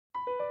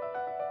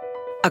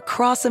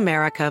Across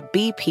America,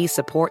 BP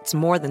supports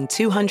more than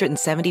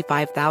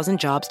 275,000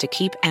 jobs to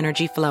keep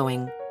energy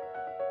flowing.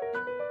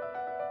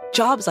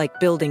 Jobs like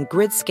building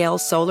grid-scale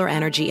solar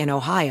energy in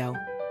Ohio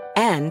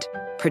and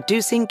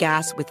producing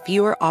gas with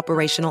fewer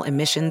operational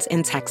emissions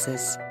in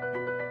Texas.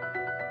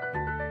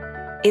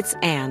 It's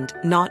and,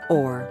 not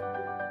or.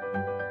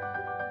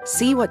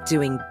 See what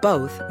doing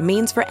both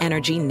means for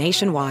energy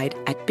nationwide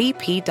at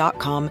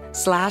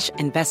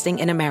bp.com/investing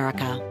in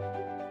America.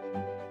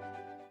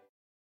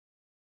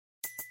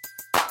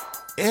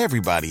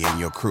 Everybody in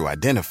your crew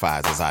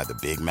identifies as either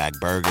Big Mac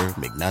Burger,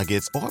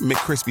 McNuggets, or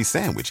McCrispy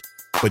Sandwich.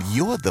 But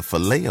you're the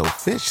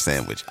Filet-O-Fish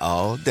Sandwich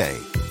all day.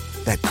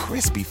 That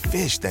crispy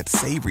fish, that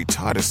savory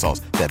tartar sauce,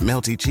 that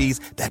melty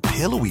cheese, that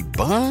pillowy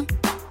bun.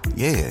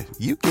 Yeah,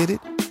 you get it.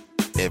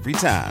 Every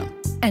time.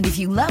 And if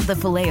you love the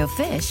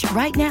Filet-O-Fish,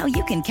 right now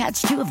you can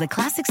catch two of the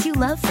classics you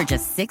love for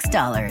just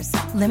 $6.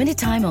 Limited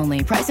time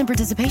only. Price and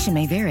participation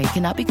may vary.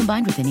 Cannot be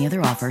combined with any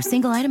other offer.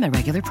 Single item at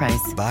regular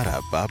price.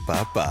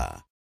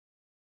 Ba-da-ba-ba-ba.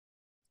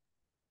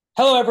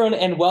 Hello, everyone,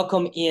 and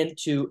welcome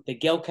into the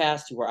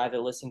Gillcast. You are either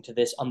listening to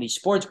this on the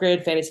Sports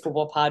Grid Fantasy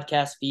Football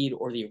Podcast feed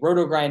or the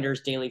Roto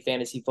Grinders Daily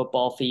Fantasy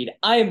Football feed.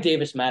 I am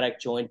Davis Maddock,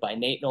 joined by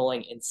Nate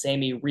Nohling and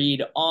Sammy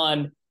Reid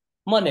on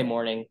Monday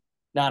morning,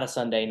 not a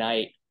Sunday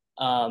night.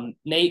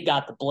 Nate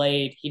got the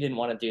blade. He didn't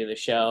want to do the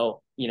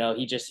show. You know,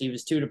 he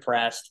was too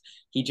depressed.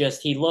 He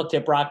looked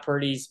at Brock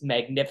Purdy's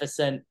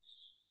magnificent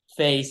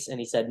face and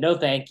he said, no,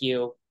 thank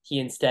you. He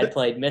instead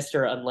played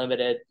Mr.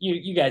 Unlimited.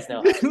 You guys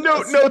know.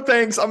 No,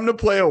 thanks. I'm going to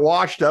play a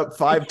washed up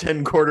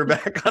 5'10"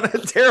 quarterback on a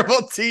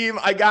terrible team.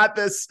 I got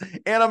this,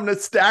 and I'm going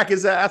to stack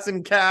his ass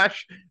in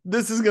cash.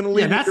 This is going to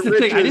lead. Yeah, that's the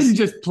thing. I didn't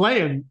just play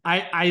him.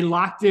 I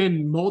locked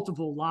in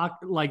multiple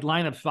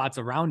lineup spots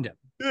around him,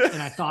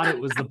 and I thought it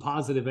was the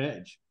positive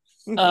edge.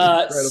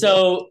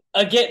 So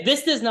again,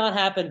 this does not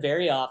happen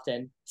very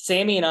often.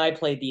 Sammy and I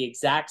played the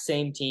exact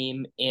same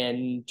team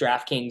in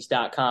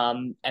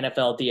DraftKings.com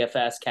NFL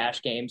DFS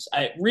cash games.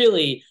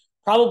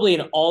 Probably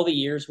in all the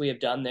years we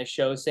have done this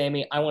show,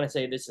 Sammy, I want to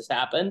say this has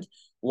happened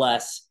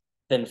less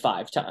than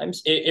 5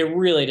 times. It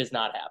really does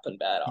not happen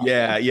that often.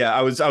 Yeah.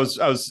 I was,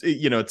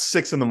 it's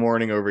 6 a.m.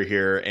 over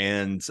here,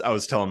 and I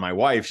was telling my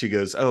wife, she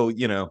goes, oh, I'm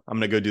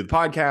going to go do the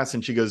podcast.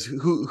 And she goes,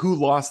 who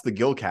lost the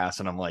Gillcast?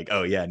 And I'm like,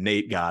 oh yeah,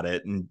 Nate got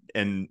it. And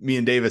me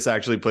and Davis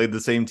actually played the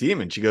same team.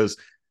 And she goes,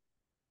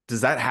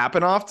 does that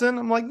happen often?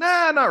 I'm like,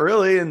 nah, not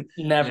really. And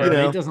never.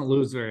 Nate doesn't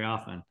lose very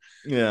often.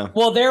 Yeah.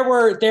 Well,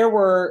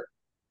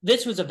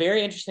 this was a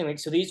very interesting week.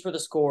 So these were the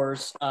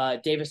scores.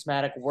 Davis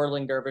Maddock,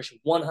 Whirling Dervish,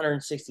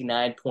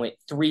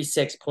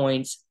 169.36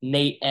 points.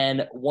 Nate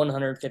N,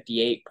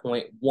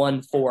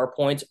 158.14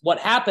 points. What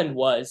happened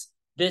was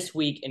this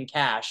week in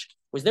cash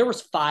was there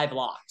was 5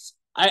 locks.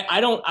 I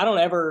don't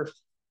ever.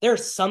 There are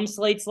some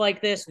slates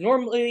like this.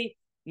 Normally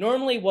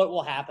what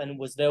will happen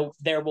was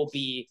there will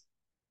be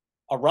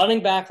a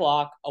running back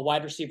lock, a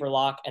wide receiver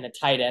lock, and a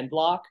tight end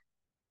lock.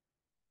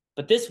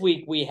 But this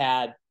week we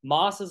had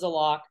Moss as a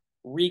lock,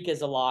 Reek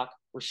as a lock,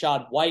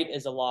 Rachaad White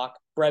as a lock,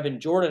 Brevin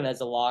Jordan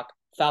as a lock,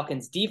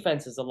 Falcons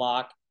defense as a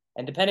lock,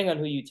 and depending on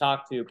who you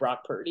talk to,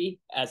 Brock Purdy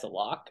as a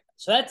lock.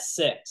 So that's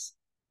 6.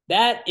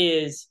 That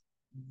is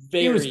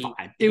very.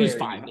 It was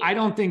 5. I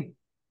don't think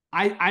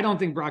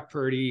Brock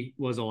Purdy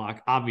was a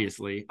lock,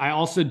 obviously. I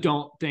also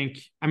don't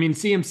think,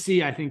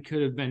 CMC I think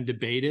could have been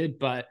debated,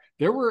 but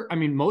there were,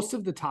 most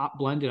of the top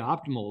blended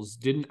optimals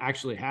didn't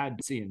actually had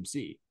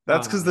CMC.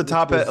 That's because the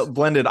top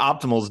blended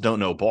optimals don't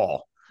know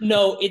ball.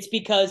 No, it's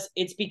because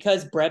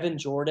Brevin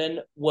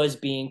Jordan was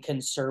being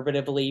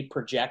conservatively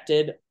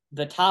projected.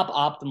 The top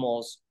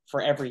optimals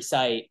for every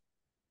site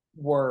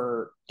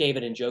were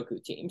David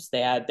Njoku teams.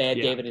 They had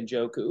David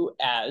Njoku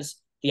as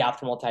the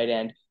optimal tight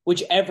end,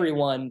 which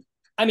everyone,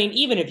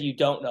 even if you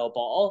don't know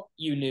ball,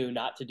 you knew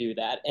not to do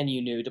that, and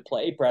you knew to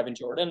play Brevin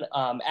Jordan.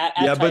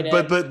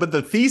 But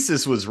the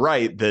thesis was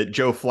right that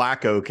Joe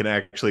Flacco can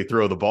actually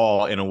throw the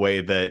ball in a way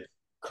that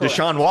correct.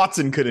 Deshaun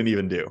Watson couldn't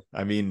even do.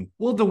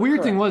 Well, the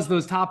weird thing was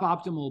those top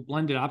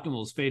blended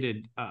optimals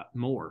faded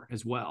more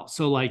as well.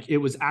 So it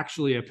was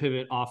actually a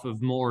pivot off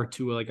of more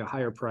to a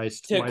higher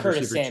priced to wide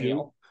Curtis receiver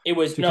Samuel.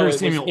 Curtis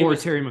Samuel or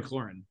Terry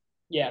McLaurin.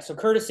 Yeah, so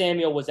Curtis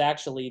Samuel was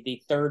actually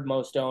the 3rd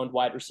most owned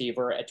wide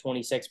receiver at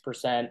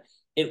 26%.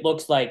 It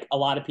looks like a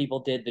lot of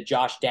people did the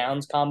Josh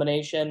Downs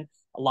combination.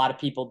 A lot of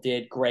people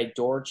did Greg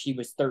Dortch. He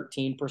was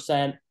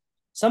 13%.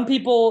 Some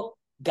people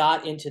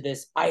got into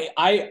this.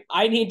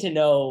 I need to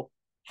know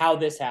how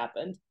this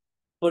happened,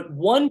 but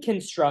one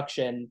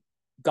construction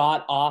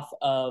got off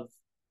of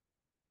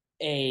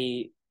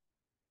instead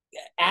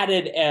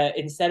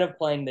of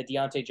playing the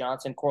Deontay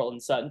Johnson,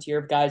 Cortland Sutton tier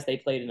of guys, they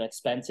played an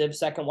expensive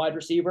second wide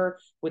receiver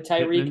with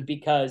Tyreek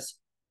because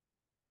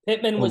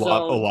Pittman was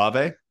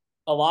owned.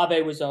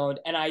 Olave was owned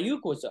and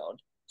Ayuk was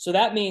owned. So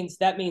that means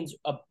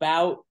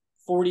about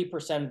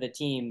 40% of the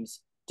teams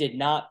did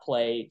not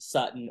play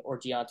Sutton or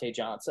Deontay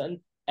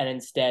Johnson and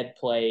instead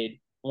played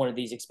one of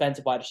these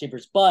expensive wide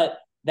receivers. But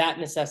that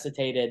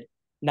necessitated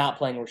not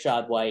playing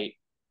Rachaad White.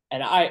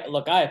 And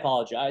I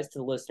apologize to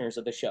the listeners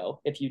of the show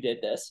if you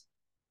did this.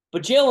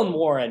 But Jaylen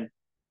Warren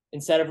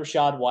instead of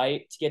Rachaad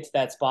White to get to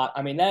that spot,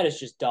 I mean, that is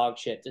just dog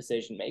shit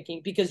decision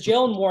making because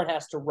Jaylen Warren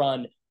has to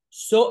run.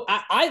 So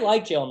I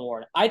like Jaylen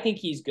Warren. I think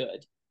he's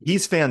good.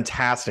 He's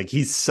fantastic.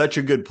 He's such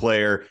a good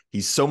player.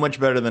 He's so much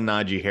better than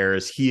Najee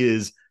Harris. He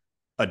is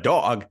a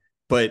dog,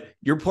 but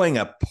you're playing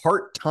a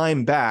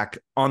part-time back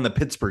on the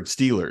Pittsburgh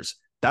Steelers.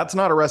 That's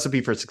not a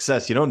recipe for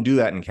success. You don't do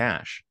that in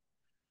cash.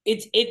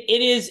 It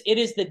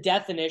is the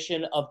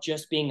definition of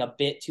just being a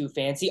bit too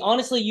fancy.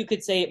 Honestly, you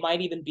could say it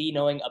might even be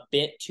knowing a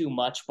bit too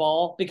much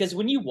ball because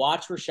when you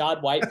watch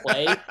Rachaad White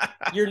play,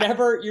 you're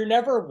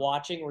never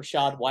watching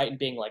Rachaad White and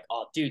being like,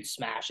 "Oh, dude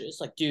smashes.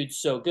 Like dude's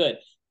so good."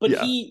 But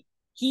he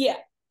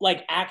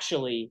like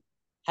actually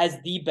has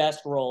the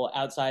best role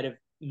outside of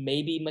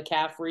maybe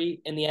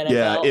McCaffrey in the NFL.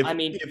 Yeah,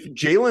 if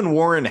Jaylen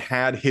Warren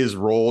had his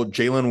role,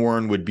 Jaylen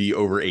Warren would be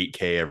over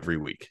 8K every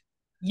week.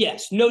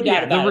 Yes, no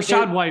doubt about it. The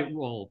Rachaad White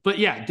role. But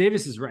yeah,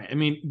 Davis is right. I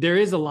mean, there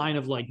is a line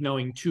of like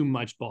knowing too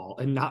much ball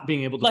and not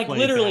being able to like play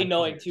literally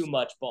knowing too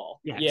much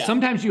ball. Yeah.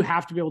 Sometimes you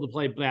have to be able to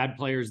play bad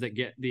players that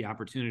get the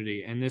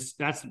opportunity. And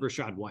that's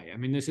Rachaad White. I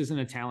mean, this isn't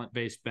a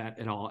talent-based bet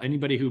at all.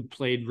 Anybody who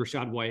played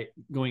Rachaad White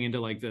going into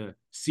like the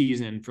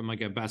season from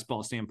like a best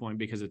ball standpoint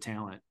because of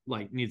talent,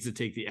 like needs to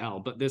take the L.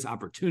 But this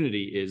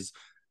opportunity is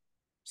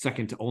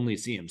second to only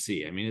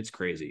CMC. I mean, it's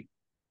crazy.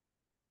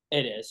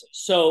 It is.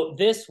 So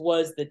this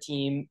was the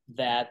team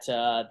that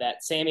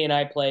Sammy and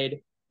I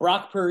played.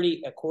 Brock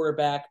Purdy at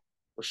quarterback,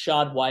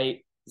 Rachaad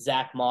White,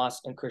 Zach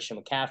Moss, and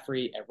Christian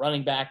McCaffrey at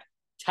running back,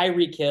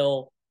 Tyreek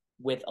Hill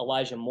with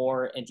Elijah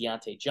Moore and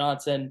Deontay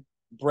Johnson,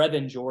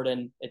 Brevin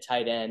Jordan at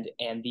tight end,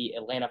 and the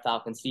Atlanta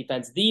Falcons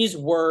defense. These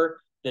were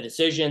the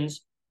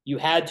decisions. You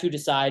had to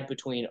decide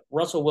between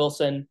Russell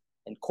Wilson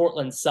and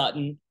Cortland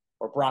Sutton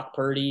or Brock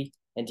Purdy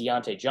and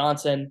Deontay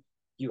Johnson.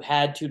 You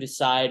had to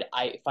decide,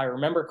 if I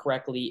remember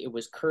correctly, it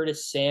was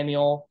Curtis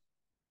Samuel,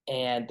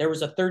 and there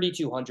was a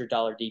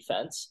 $3,200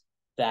 defense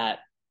that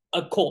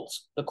the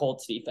Colts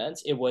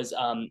defense. It was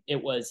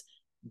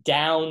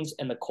Downs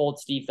and the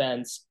Colts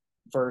defense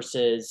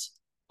versus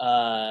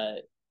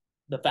the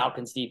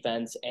Falcons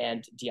defense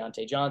and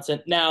Deontay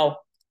Johnson. Now,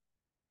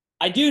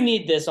 I do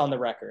need this on the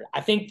record.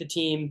 I think the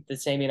team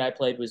that Sammy and I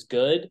played was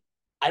good.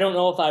 I don't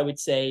know if I would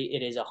say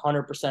it is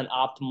 100%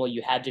 optimal.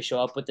 You had to show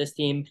up with this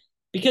team.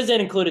 Because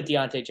that included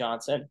Deontay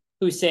Johnson,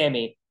 who's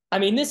Sammy. I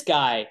mean, this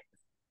guy,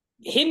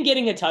 him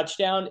getting a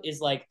touchdown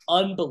is like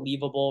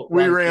unbelievable.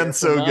 We ran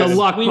so good. The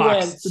luck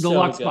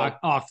box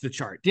off the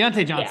chart.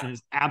 Deontay Johnson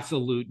is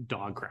absolute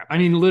dog crap. I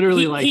mean,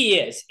 literally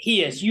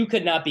he is. You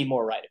could not be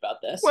more right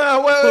about this.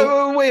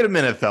 Well, wait a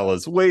minute,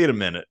 fellas. Wait a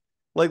minute.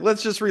 Like,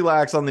 let's just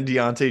relax on the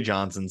Deontay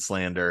Johnson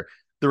slander.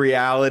 The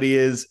reality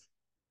is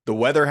the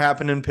weather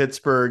happened in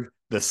Pittsburgh.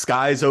 The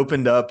skies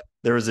opened up.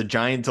 There was a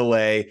giant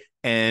delay.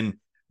 And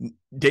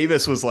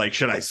Davis was like,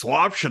 should I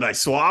swap?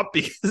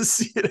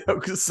 Because,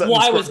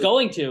 I was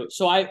going to.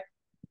 So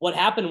what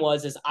happened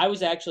was I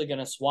was actually going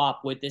to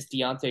swap with this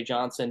Deontay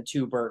Johnson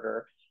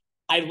 2-burger.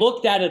 I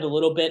looked at it a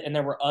little bit, and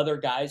there were other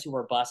guys who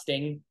were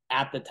busting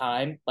at the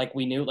time. Like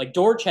we knew, like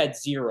Dortch had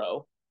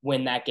 0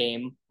 when that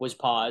game was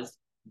paused.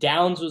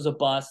 Downs was a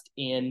bust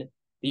in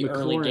the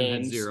early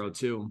games. Had 0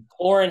 too.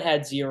 Oren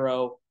had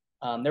 0.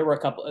 There were a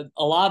couple.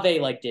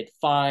 Olave did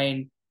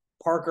fine.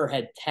 Parker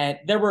had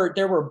 10. There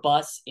were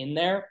busts in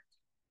there.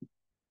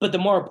 But the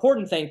more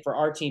important thing for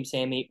our team,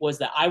 Sammy, was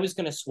that I was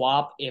going to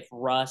swap if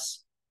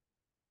Russ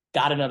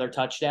got another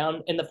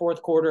touchdown in the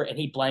fourth quarter, and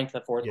he blanked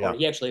the fourth quarter.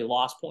 He actually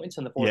lost points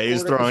in the fourth quarter. Yeah,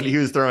 he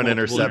was throwing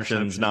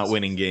interceptions, not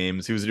winning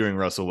games. He was doing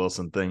Russell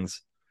Wilson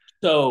things.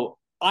 So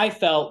I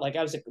felt like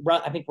I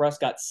think Russ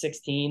got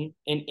 16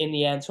 in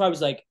the end. So I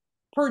was like,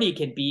 Purdy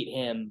can beat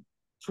him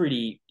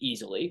pretty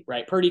easily,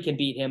 right? Purdy can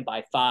beat him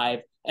by 5.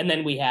 And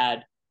then we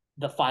had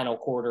the final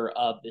quarter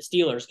of the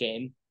Steelers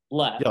game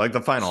left. Yeah, like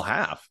the final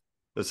half,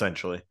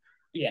 essentially.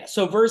 Yeah,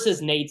 so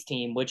versus Nate's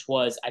team, which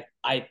was,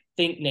 I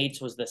think Nate's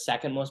was the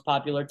second most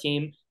popular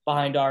team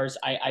behind ours.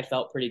 I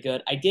felt pretty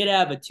good. I did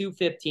have a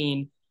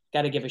 215.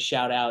 Got to give a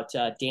shout out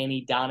to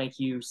Danny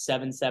Donahue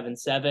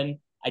 777.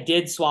 I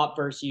did swap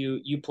versus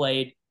you. You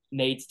played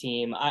Nate's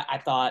team.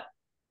 I thought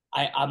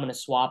I'm going to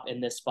swap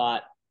in this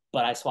spot,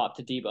 but I swapped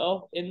to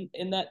Debo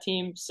in that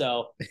team.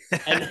 So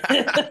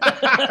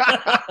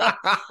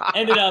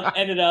ended up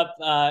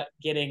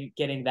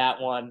getting that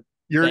one.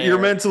 You're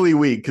mentally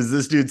weak because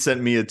this dude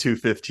sent me a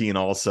 215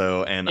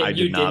 also, and I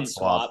did not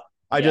swap.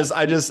 I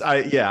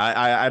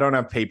don't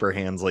have paper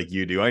hands like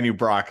you do. I knew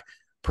Brock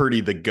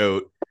Purdy the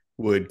GOAT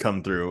would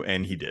come through,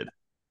 and he did.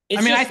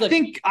 I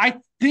think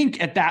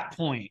at that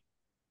point,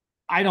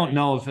 I don't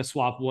know if a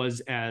swap was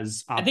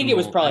as optimal. I think it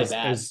was probably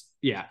bad.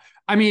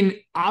 I mean,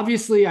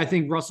 obviously, I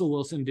think Russell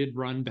Wilson did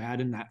run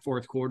bad in that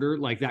fourth quarter.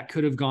 Like that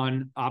could have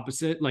gone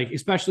opposite. Like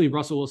especially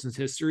Russell Wilson's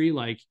history.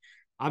 Like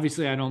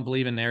obviously, I don't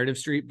believe in narrative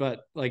street,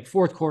 but like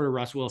fourth quarter,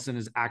 Russ Wilson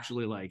is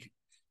actually like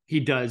he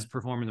does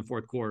perform in the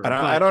fourth quarter.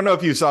 I don't know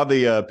if you saw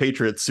the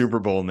Patriots Super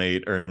Bowl,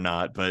 Nate, or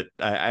not, but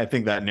I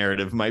think that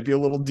narrative might be a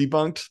little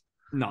debunked.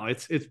 No,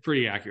 it's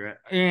pretty accurate.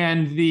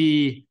 And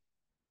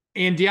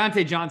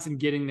Deontay Johnson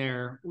getting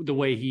there the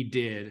way he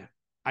did,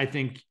 I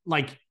think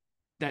like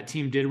that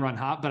team did run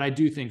hot, but I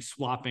do think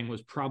swapping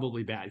was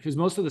probably bad because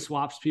most of the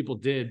swaps people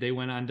did, they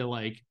went on to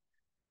like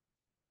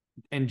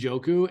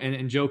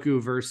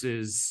Njoku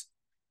versus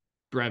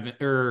Brevin,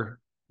 or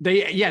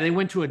they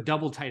went to a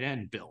double tight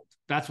end build.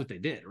 That's what they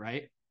did,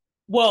 right?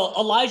 Well,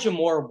 Elijah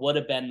Moore would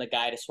have been the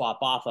guy to swap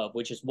off of,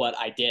 which is what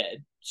I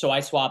did. So I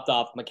swapped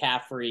off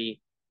McCaffrey.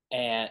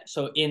 And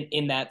so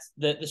in that,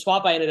 the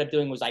swap I ended up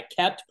doing was I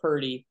kept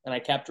Purdy and I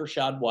kept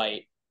Rachaad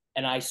White,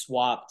 and I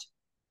swapped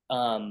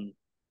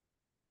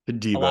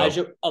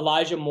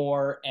Elijah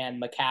Moore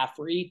and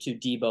McCaffrey to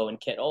Debo and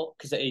Kittle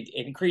because it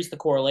increased the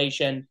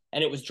correlation,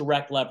 and it was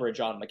direct leverage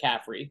on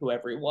McCaffrey, who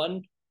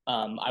everyone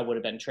I would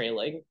have been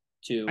trailing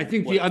to. I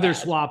think the other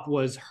swap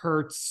was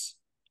Hurts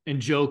and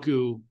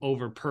Njoku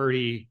over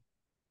Purdy,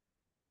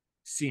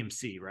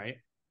 CMC, right?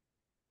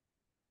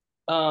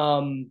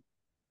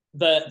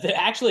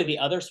 The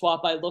other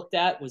swap I looked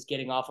at was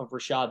getting off of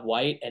Rachaad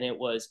White, and it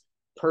was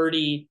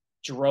Purdy,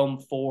 Jerome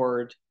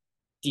Ford,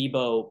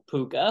 Debo,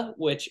 Puka,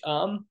 which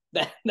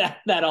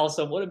that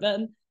also would have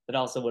been.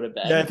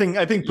 Yeah,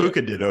 I think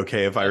Puka did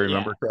okay if I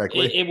remember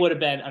correctly. It would have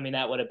been. I mean,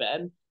 that would have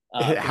been.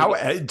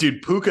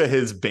 Dude, Puka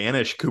has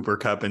banished Cooper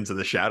Kupp into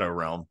the shadow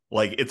realm.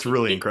 Like, it's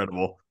really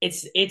incredible.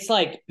 It's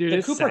like, dude,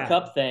 the Cooper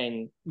Kupp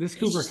thing. This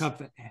Cooper Kupp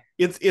thing.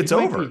 It's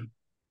over.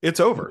 It's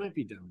over. It might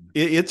be done.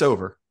 It's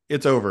over.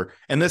 It's over.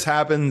 And this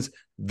happens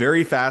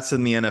very fast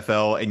in the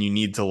NFL, and you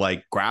need to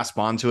like grasp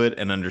onto it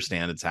and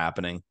understand it's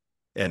happening.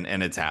 And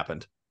it's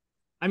happened.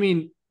 I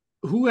mean,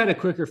 who had a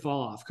quicker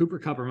fall off, Cooper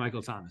Kupp or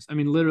Michael Thomas? I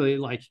mean, literally,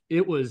 like,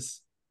 it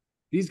was,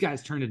 these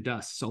guys turned to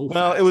dust so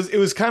fast. It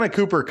was kind of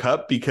Cooper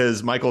Kupp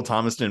because Michael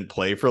Thomas didn't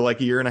play for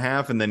like a year and a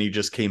half, and then he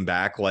just came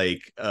back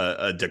like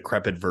a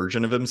decrepit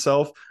version of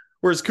himself.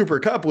 Whereas Cooper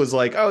Kupp was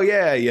like, oh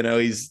yeah,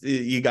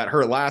 he got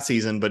hurt last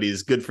season, but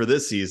he's good for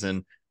this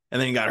season. And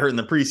then he got hurt in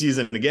the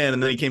preseason again,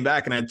 and then he came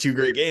back and had 2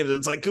 great games.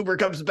 It's like Cooper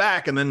Kupp's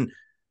back, and then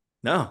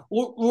no.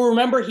 Well,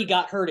 remember, he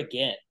got hurt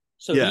again.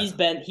 So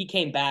he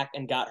came back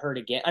and got hurt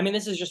again. I mean,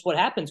 this is just what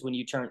happens when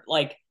you turn,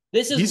 like,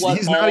 he's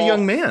not a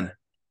young man.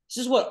 This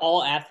is what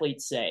all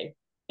athletes say.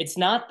 It's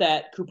not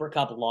that Cooper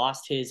Kupp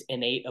lost his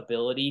innate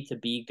ability to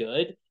be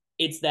good.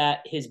 It's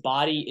that his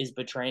body is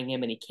betraying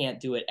him, and he can't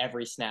do it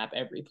every snap,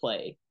 every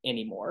play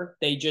anymore.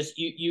 They just,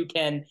 you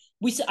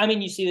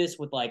see this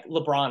with like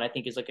LeBron, I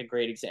think is like a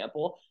great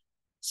example.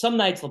 Some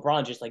nights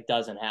LeBron just like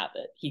doesn't have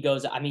it. He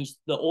goes, I mean,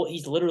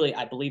 he's literally,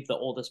 I believe, the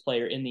oldest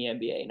player in the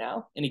NBA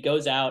now. And he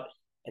goes out,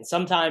 and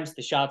sometimes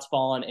the shot's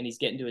falling and he's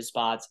getting to his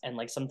spots. And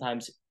like,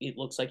 sometimes it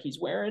looks like he's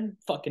wearing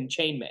fucking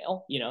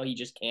chainmail, he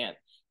just can't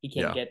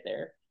get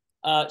there.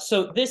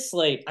 So this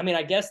slate, I mean,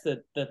 I guess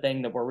the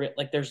thing that we're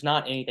like, there's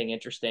not anything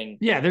interesting.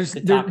 Yeah.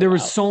 There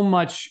was so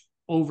much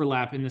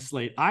overlap in the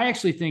slate. I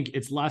actually think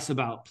it's less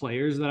about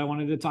players that I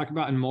wanted to talk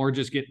about and more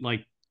just get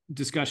like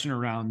discussion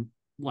around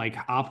like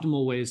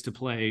optimal ways to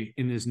play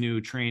in this new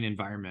train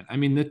environment. I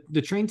mean,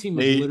 the train team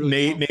was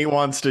Nate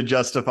wants to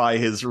justify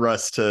his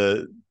rust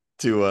to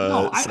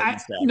no,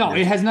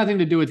 it has nothing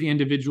to do with the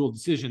individual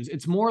decisions.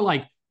 It's more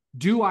like,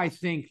 do I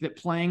think that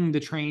playing the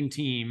train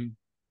team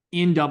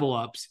in double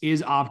ups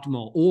is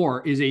optimal,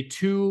 or is a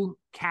 2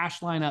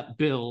 cash lineup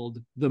build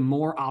the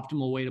more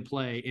optimal way to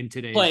play in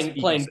today's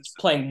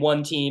playing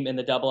one team in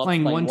the double ups,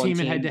 playing one team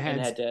in head to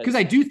heads? Because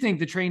I do think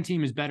the train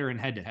team is better in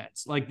head to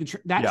heads. Like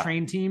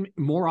train team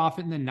more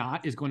often than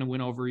not is going to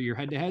win over your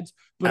head to heads.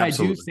 But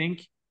absolutely. I do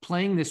think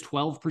playing this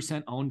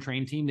 12% owned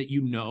train team that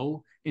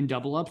in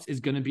double ups is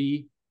going to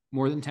be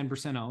more than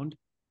 10% owned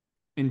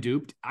and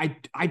duped.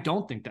 I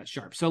don't think that's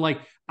sharp. So like,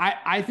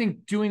 I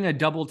think doing a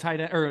double tight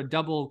end or a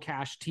double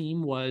cash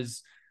team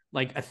was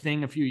like a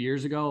thing a few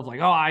years ago of like,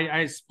 oh,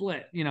 I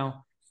split,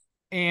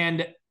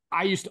 and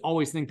I used to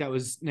always think that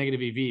was negative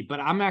EV,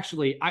 but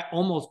I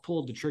almost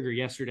pulled the trigger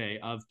yesterday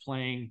of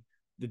playing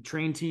the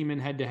train team in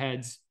head to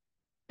heads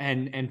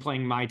and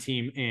playing my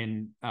team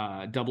in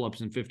double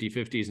ups and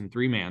 50-50s and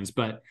 3-mans.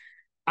 But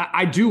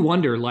I do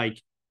wonder,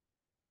 like,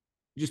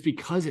 just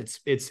because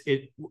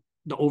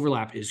the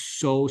overlap is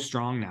so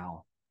strong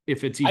now.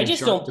 If it's even, I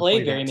just don't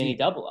play very many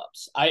double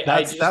ups.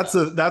 That's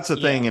the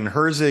thing. And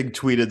Herzig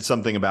tweeted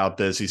something about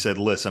this. He said,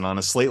 "Listen, on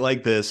a slate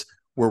like this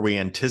where we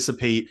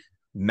anticipate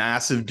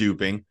massive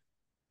duping,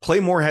 play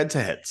more head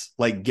to heads.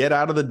 Like, get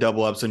out of the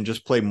double ups and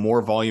just play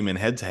more volume in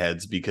head to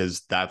heads,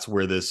 because that's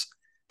where this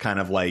kind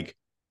of like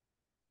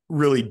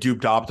really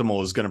duped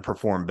optimal is going to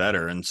perform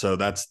better." And so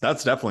that's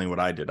definitely what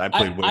I did. I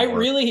played way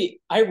more.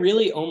 I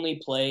really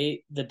only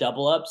play the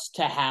double ups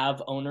to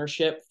have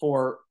ownership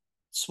for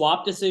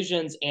swap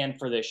decisions and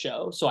for this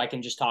show, so I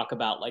can just talk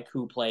about like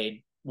who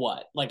played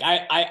what. Like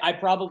I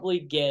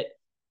probably get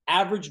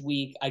average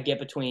week, I get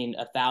between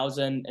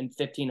 1,000 and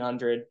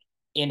 1,500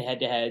 in head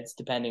to heads,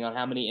 depending on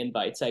how many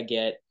invites I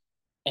get,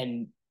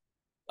 and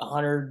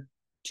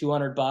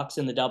 $100-$200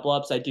 in the double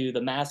ups. I do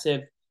the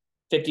massive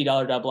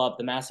 $50 double up,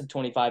 the massive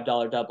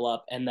 $25 double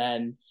up, and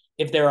then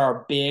if there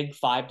are big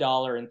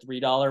 $5 and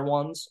 $3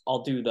 ones,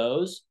 I'll do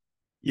those.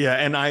 Yeah,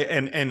 and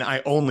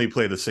I only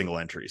play the single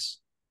entries.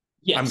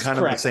 Yes, I'm kind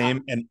correct. of the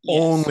same, and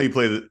only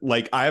play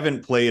I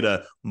haven't played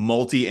a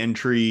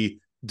multi-entry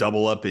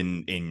double up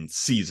in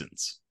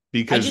seasons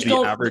because the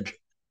average.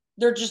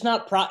 They're just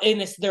not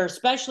they're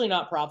especially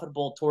not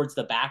profitable towards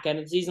the back end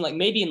of the season. Like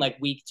maybe in like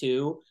week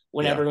 2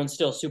 when everyone's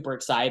still super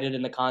excited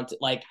in the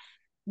content. Like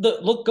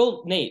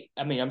go Nate.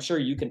 I mean, I'm sure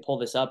you can pull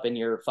this up in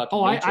your fucking.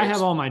 Oh, I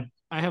have all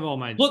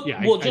my. Look,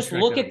 yeah. Well, just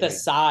look at the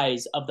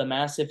size of the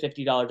massive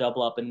 $50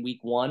 double up in week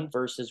 1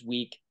 versus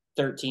week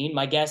 13.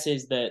 My guess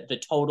is that the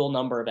total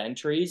number of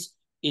entries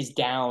is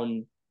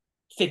down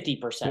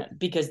 50%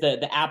 because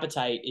the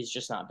appetite is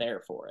just not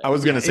there for it. I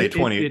was going to say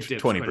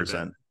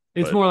 20%.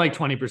 It's more like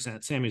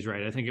 20%. Sammy's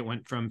right. I think it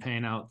went from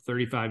paying out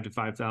 35 to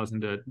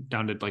 5,000 to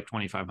down to like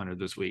 2,500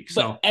 this week.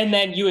 So, and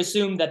then you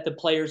assume that the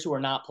players who are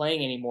not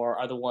playing anymore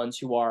are the ones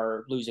who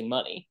are losing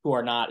money, who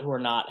are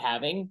not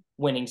having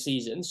winning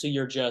seasons. So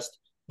you're just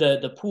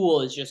the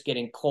pool is just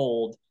getting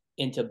cold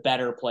into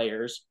better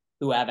players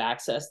who have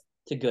access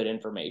to good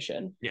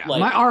information. Yeah,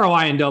 my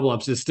ROI in double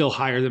ups is still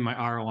higher than my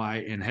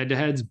ROI in head to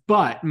heads,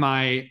 but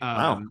my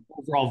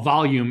overall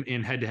volume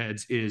in head to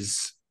heads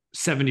is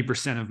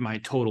 70% of my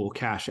total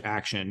cash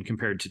action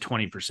compared to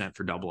 20%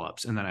 for double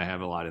ups. And then I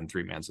have a lot in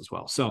 3-mans as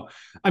well. So,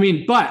 I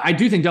mean, but I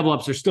do think double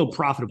ups are still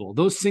profitable.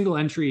 Those single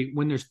entry,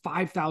 when there's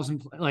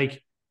 5,000,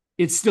 like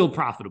it's still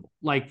profitable.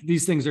 Like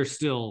these things are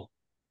still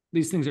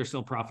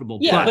profitable.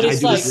 Yeah, but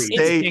it's like,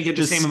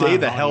 stay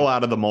the hell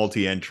out of the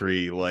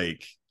multi-entry.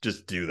 Like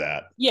just do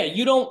that. Yeah.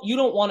 You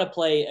don't want to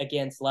play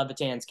against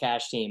Levitan's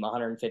cash team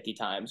 150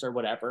 times or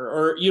whatever,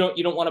 or you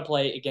don't want to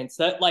play against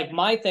that. Like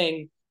my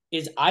thing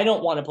is I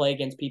don't want to play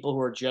against people who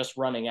are just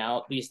running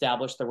out the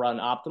run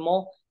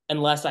optimal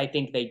unless I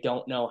think they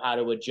don't know how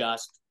to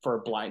adjust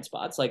for blind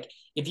spots. Like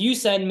if you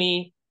send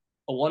me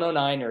a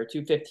 109 or a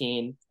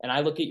 215 and I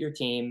look at your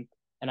team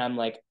and I'm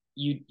like,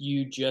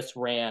 you just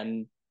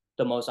ran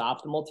the most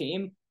optimal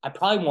team, I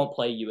probably won't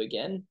play you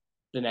again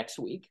the next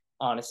week,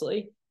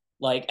 honestly.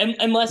 Like,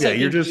 unless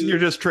you're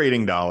just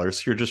trading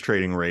dollars. You're just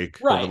trading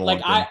rake. Right.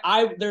 Like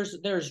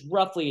there's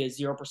roughly a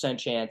 0%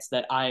 chance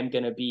that I am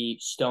going to be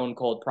stone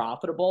cold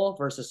profitable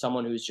versus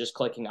someone who's just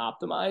clicking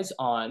optimize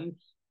on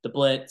the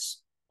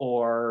blitz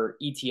or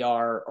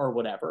ETR or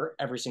whatever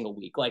every single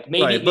week. Like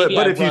maybe, right.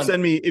 But if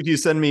you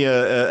send me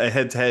a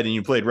head to head and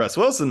you played Russ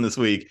Wilson this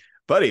week,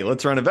 buddy,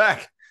 let's run it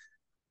back.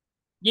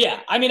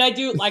 Yeah. I mean, I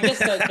guess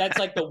that's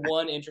like the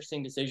one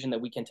interesting decision that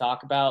we can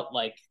talk about.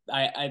 Like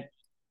I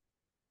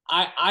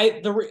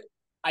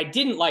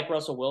didn't like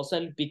Russell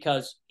Wilson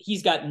because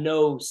he's got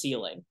no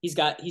ceiling. He's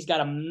got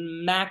a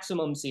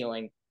maximum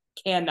ceiling,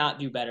 cannot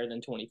do better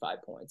than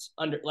 25 points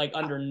under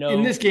no.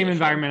 In this game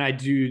environment, I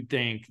do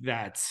think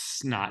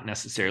that's not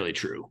necessarily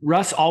true.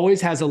 Russ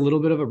always has a little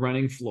bit of a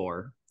running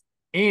floor.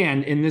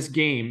 And in this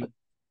game,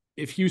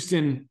 if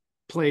Houston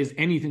plays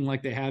anything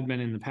like they have been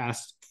in the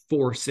past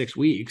 4-6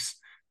 weeks,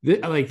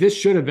 this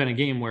should have been a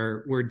game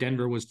where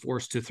Denver was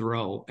forced to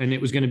throw, and it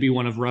was going to be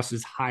one of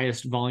Russ's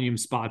highest volume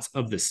spots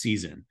of the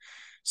season.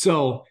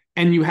 So,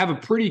 and you have a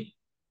pretty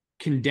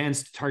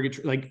condensed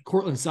target, like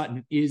Cortland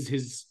Sutton is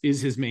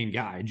his main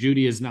guy.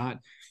 Judy is not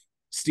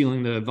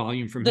stealing the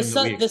volume from him.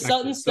 The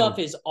Sutton stuff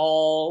is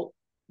all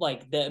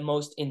like the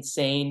most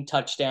insane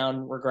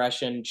touchdown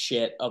regression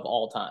shit of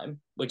all time,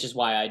 which is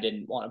why I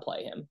didn't want to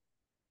play him.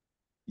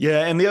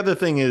 Yeah, and the other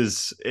thing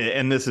is,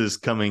 and this is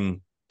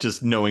coming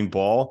just knowing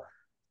ball,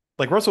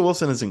 like Russell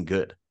Wilson isn't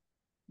good.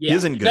 Yeah, he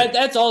isn't good.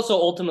 That's also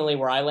ultimately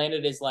where I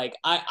landed is like,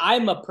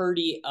 I'm a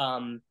pretty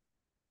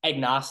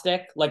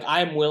agnostic. Like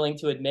I'm willing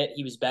to admit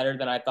he was better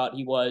than I thought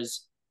he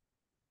was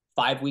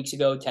 5 weeks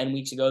ago, 10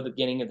 weeks ago, the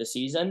beginning of the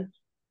season.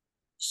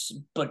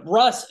 But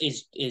Russ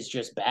is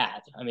just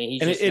bad. I mean,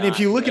 he's and if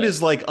you look at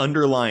his like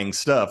underlying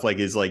stuff, like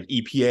his like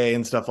EPA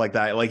and stuff like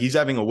that, like he's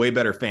having a way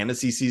better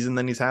fantasy season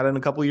than he's had in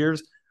a couple of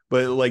years.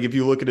 But like if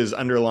you look at his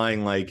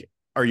underlying, like,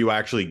 are you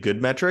actually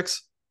good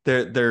metrics?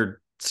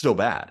 They're still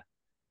bad.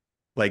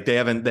 Like they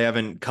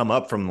haven't come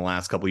up from the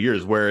last couple of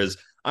years. Whereas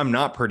I'm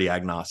not Purdy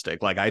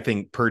agnostic. Like I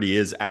think Purdy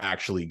is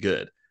actually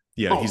good.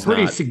 Yeah, he's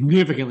pretty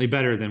significantly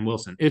better than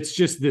Wilson. It's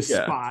just this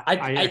spot.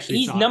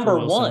 He's number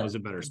one. Was a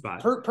better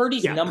spot.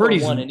 Purdy's number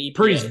one in EPA.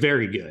 Purdy's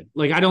very good.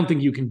 Like I don't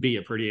think you can be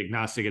a Purdy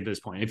agnostic at this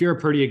point. If you're a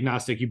Purdy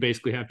agnostic, you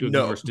basically have to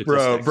ignore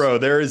statistics. Bro,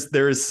 there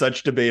is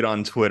such debate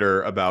on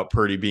Twitter about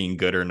Purdy being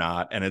good or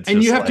not,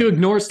 and you have to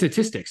ignore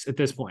statistics at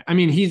this point. I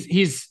mean,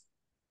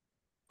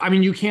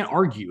 you can't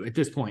argue at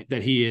this point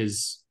that he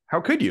is. How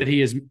could you? That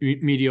he is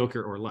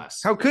mediocre or less.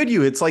 How could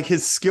you? It's like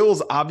his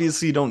skills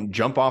obviously don't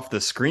jump off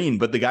the screen,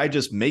 but the guy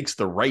just makes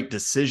the right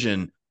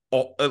decision,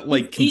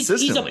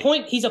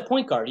 consistently. He's a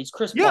point guard. He's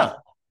Chris Paul.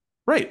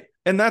 Right.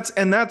 And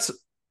that's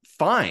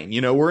fine. You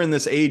know, we're in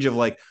this age of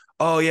like,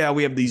 oh yeah,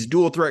 we have these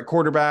dual threat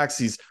quarterbacks,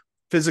 these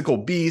physical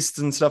beasts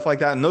and stuff like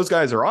that, and those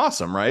guys are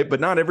awesome, right?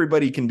 But not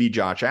everybody can be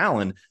Josh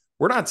Allen.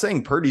 We're not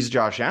saying Purdy's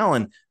Josh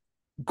Allen.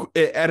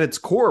 At its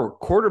core,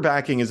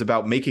 quarterbacking is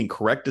about making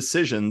correct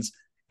decisions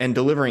and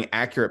delivering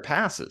accurate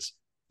passes.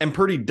 And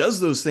Purdy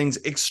does those things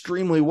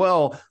extremely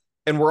well.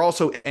 And we're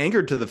also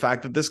anchored to the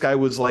fact that this guy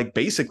was like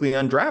basically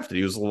undrafted.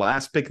 He was the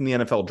last pick in the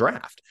NFL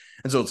draft.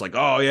 And so it's like,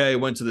 oh yeah, he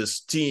went to this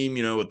team,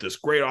 you know, with this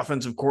great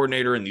offensive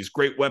coordinator and these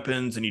great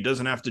weapons, and he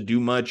doesn't have to do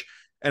much.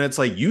 And it's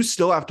like, you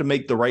still have to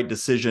make the right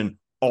decision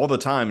all the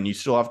time, and you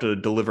still have to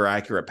deliver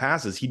accurate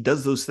passes. He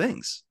does those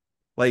things.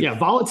 Like, yeah,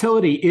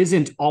 volatility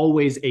isn't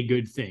always a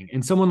good thing.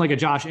 And someone like a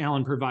Josh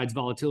Allen provides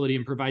volatility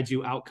and provides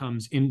you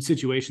outcomes in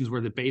situations where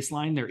the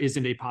baseline, there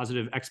isn't a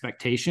positive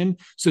expectation.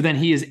 So then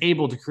he is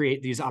able to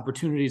create these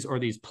opportunities or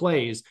these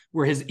plays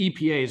where his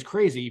EPA is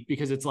crazy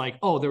because it's like,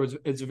 oh,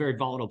 it's a very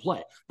volatile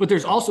play. But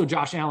there's also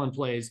Josh Allen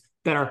plays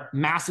that are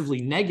massively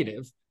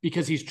negative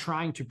because he's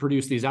trying to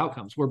produce these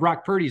outcomes, where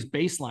Brock Purdy's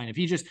baseline,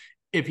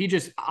 if he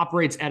just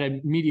operates at a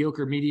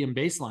mediocre medium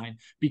baseline,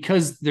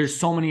 because there's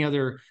so many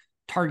other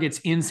targets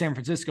in San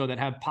Francisco that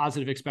have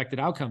positive expected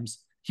outcomes,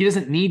 he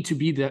doesn't need to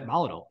be that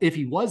volatile. If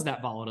he was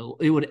that volatile,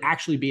 it would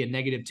actually be a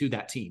negative to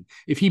that team.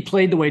 If he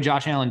played the way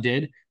Josh Allen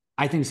did,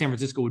 I think San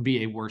Francisco would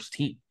be a worse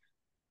team.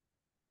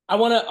 I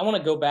want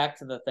to go back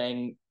to the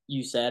thing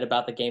you said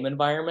about the game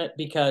environment,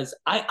 because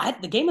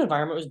the game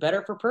environment was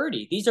better for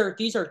Purdy. These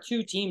are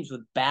two teams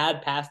with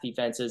bad pass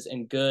defenses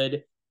and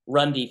good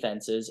run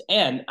defenses.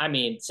 And I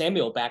mean,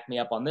 Samuel backed me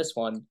up on this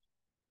one.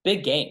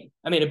 Big game.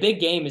 I mean, a big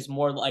game is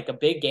more like a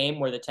big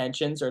game where the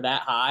tensions are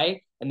that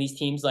high and these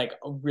teams like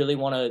really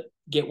want to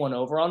get one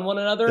over on one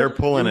another. They're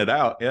pulling it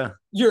out. Yeah.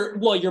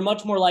 You're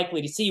much more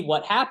likely to see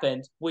what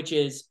happened, which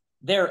is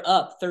they're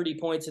up 30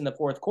 points in the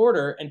fourth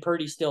quarter and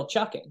Purdy's still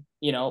chucking,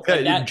 like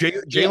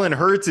Jalen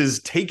Hurts is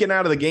taken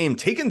out of the game,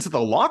 taken to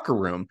the locker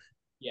room.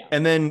 Yeah.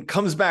 And then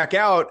comes back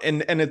out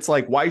and it's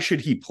like, why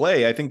should he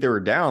play? I think they were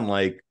down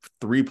like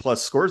 3+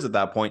 scores at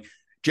that point.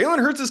 Jalen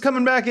Hurts is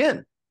coming back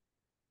in.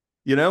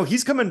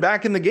 He's coming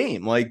back in the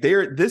game. Like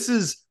this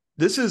is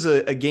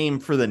a game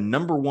for the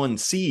number 1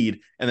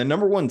 seed, and the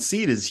number 1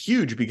 seed is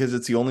huge because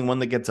it's the only one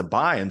that gets a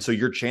bye. And so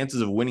your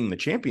chances of winning the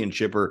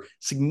championship are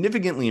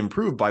significantly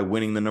improved by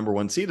winning the number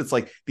 1 seed. It's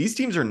like, these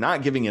teams are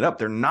not giving it up.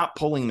 They're not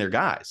pulling their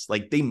guys.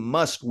 Like, they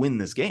must win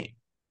this game.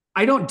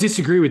 I don't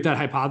disagree with that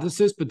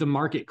hypothesis, but the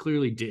market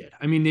clearly did.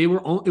 I mean, it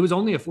was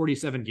only a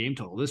 47 game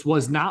total. This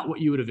was not what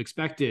you would have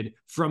expected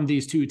from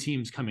these two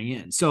teams coming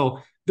in.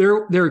 So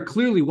there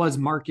clearly was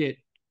market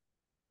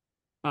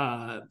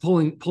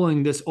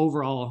pulling this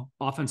overall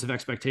offensive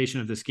expectation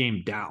of this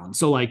game down.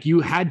 So like,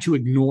 you had to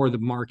ignore the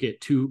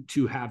market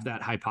to have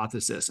that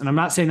hypothesis. And I'm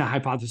not saying that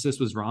hypothesis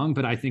was wrong,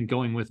 but I think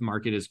going with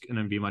market is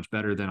going to be much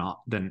better than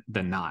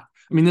not.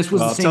 I mean, this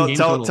was the same game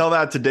total. Tell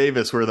that to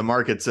Davis, where the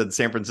market said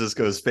San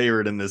Francisco is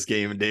favored in this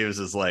game, and Davis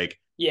is like,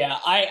 yeah,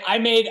 I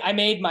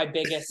made my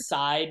biggest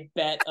side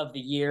bet of the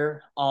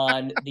year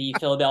on the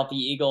Philadelphia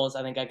Eagles.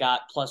 I think I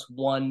got plus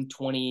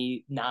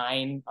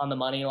 129 on the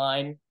money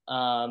line.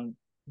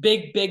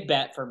 Big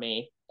bet for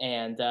me,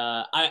 and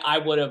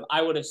I would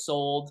have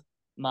sold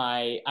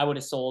my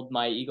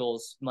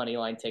Eagles money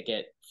line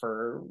ticket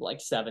for like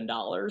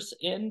 $7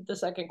 in the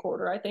second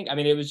quarter. I think. I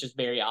mean, it was just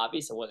very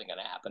obvious it wasn't going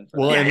to happen.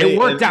 It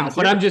worked out,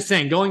 but I'm just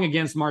saying, going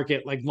against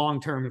market, like long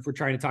term, if we're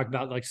trying to talk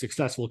about like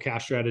successful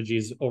cash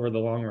strategies over the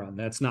long run,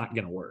 that's not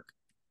going to work.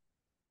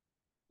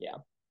 Yeah.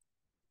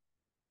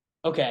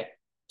 Okay.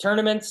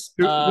 Tournaments.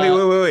 Wait.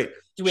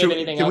 Do we have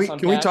anything else on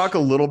Can we talk a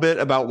little bit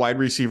about wide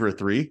receiver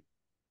 3?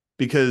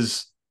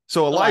 Because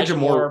Elijah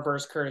Moore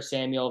versus Curtis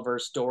Samuel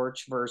versus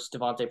Dortch versus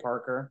Devontae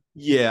Parker.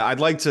 Yeah,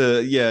 I'd like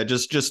to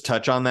just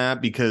touch on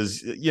that,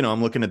 because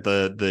I'm looking at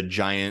the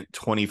giant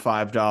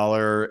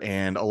 $25,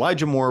 and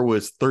Elijah Moore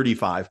was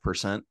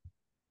 35%.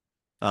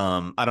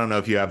 I don't know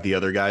if you have the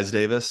other guys,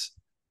 Davis,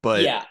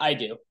 but yeah, I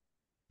do.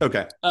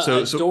 Okay.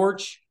 So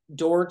Dortch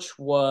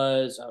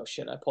was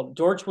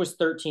Dortch was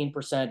 13%,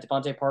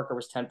 Devontae Parker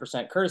was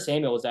 10%. Curtis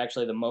Samuel was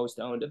actually the most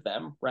owned of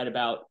them, right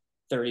about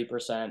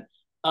 30%.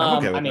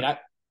 I mean,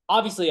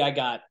 obviously I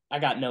got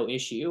no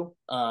issue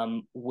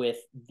with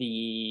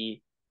the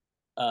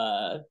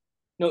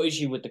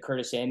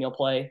Curtis Samuel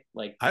play.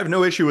 Like, I have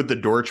no issue with the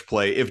Dortch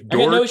play. I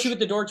got no issue with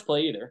the Dortch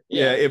play either.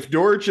 Yeah, if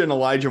Dortch and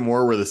Elijah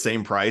Moore were the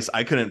same price,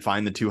 I couldn't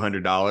find the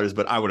 $200,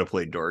 but I would have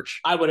played Dortch.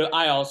 I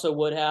also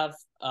would have.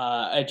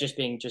 Just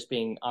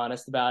being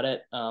honest about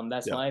it.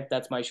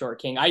 That's my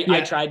short king.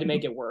 I tried to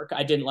make it work.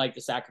 I didn't like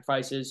the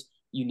sacrifices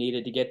you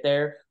needed to get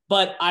there.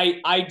 But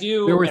I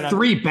do. There were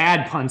 3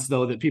 bad punts,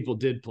 though, that people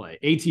did play.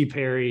 A.T.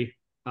 Perry,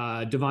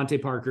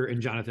 Devontae Parker,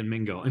 and Jonathan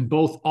Mingo. And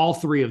all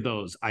 3 of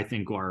those, I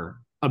think,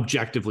 are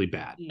objectively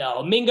bad.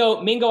 No,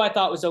 Mingo I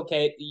thought was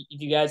okay.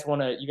 If you guys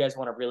want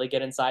to really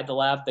get inside the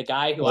lab, the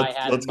guy who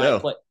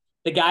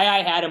the guy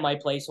I had in my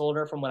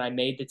placeholder from when I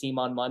made the team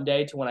on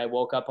Monday to when I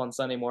woke up on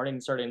Sunday morning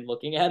and started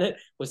looking at it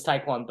was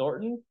Tyquan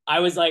Thornton.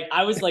 I was like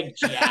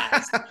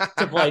jazzed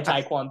to play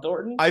Tyquan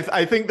Thornton.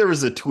 I think there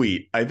was a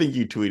tweet. I think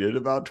you tweeted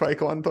about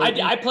Tyquan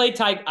Thornton.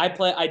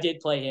 I did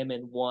play him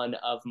in one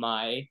of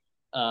my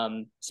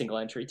single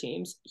entry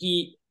teams.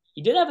 He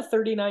did have a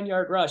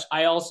 39-yard rush.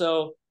 I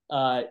also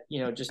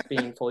just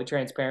being fully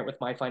transparent with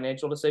my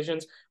financial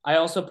decisions, I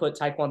also put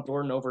Tyquan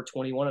Thornton over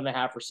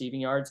 21.5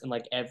 receiving yards in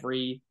like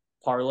every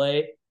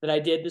parlay that I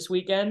did this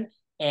weekend.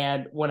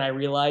 And when I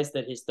realized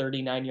that his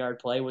 39-yard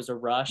play was a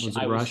rush,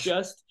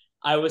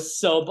 I was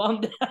so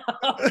bummed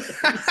out.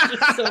 It's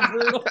just so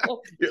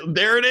brutal.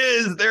 There it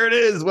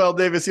is. Well,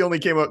 Davis, he only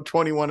came up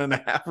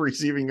 21.5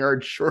 receiving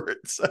yards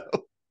short. So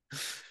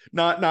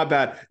Not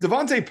bad.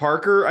 Devontae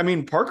Parker. I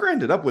mean, Parker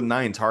ended up with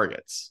 9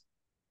 targets.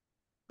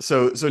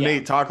 So Yeah.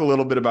 Nate, talk a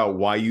little bit about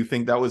why you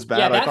think that was bad.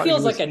 Yeah, that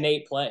feels like a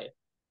Nate play.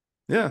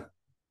 Yeah.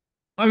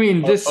 I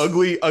mean, this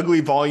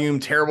ugly volume,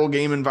 terrible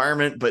game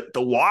environment, but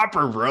the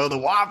Whopper, bro, the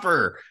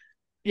Whopper.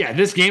 Yeah,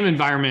 this game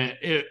environment,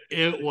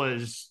 it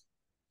was.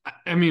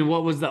 I mean,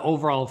 what was the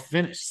overall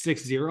finish?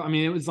 6-0. I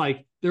mean, it was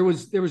like there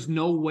was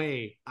no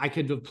way I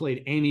could have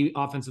played any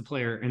offensive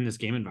player in this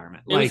game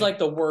environment. It was like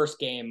the worst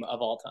game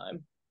of all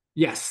time.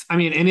 Yes, I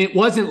mean, and it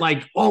wasn't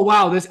like, oh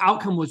wow, this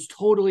outcome was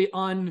totally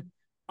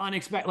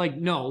unexpected. Like,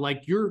 no,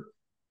 like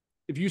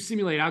if you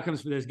simulate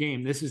outcomes for this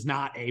game, this is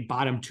not a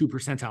bottom 2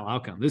 percentile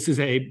outcome. This is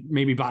a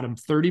maybe bottom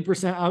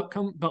 30%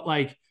 outcome, but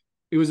like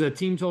it was a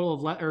team total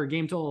of or a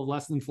game total of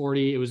less than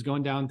 40. It was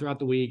going down throughout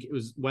the week. It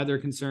was weather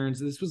concerns.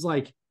 This was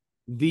like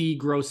the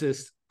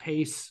grossest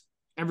pace,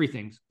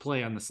 everything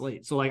play on the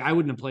slate. So like I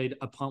wouldn't have played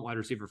a punt wide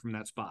receiver from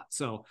that spot.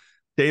 So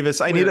Davis,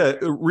 I need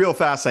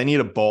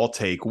a ball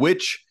take.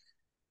 Which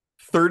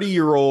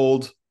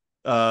 30-year-old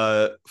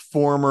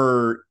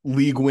former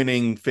league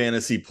winning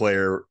fantasy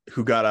player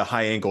who got a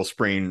high ankle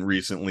sprain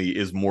recently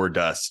is more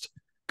dust,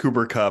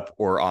 Cooper Kupp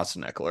or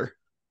Austin Eckler?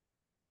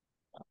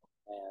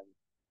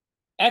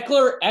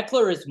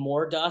 Eckler is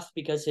more dust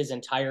because his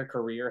entire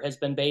career has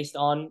been based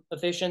on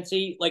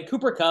efficiency. Like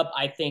Cooper Kupp,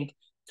 I think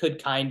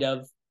could kind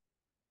of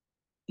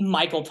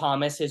Michael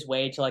Thomas his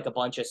way to like a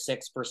bunch of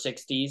 6 for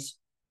 60s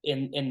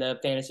in the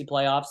fantasy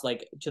playoffs,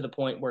 like to the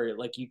point where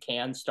like you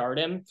can start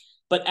him.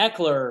 But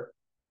Eckler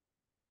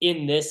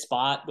in this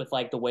spot with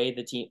like the way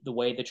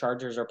the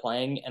Chargers are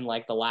playing and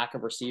like the lack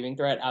of receiving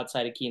threat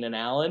outside of Keenan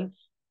Allen,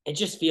 it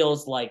just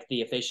feels like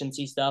the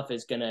efficiency stuff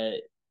is going to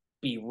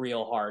be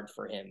real hard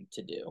for him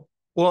to do.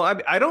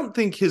 Well, I don't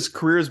think his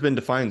career has been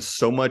defined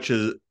so much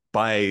as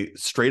by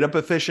straight up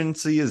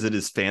efficiency as it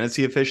is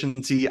fantasy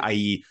efficiency,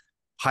 i.e.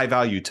 high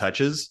value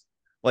touches.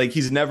 Like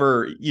he's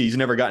never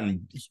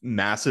gotten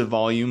massive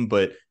volume,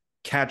 but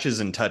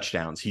catches and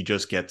touchdowns, he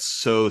just gets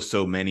so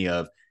many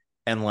of.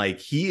 And like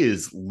he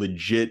is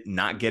legit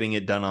not getting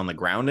it done on the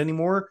ground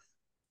anymore.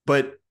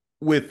 But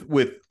with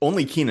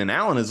only Keenan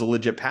Allen as a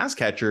legit pass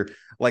catcher,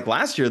 like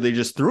last year, they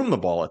just threw him the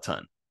ball a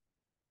ton.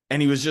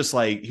 And he was just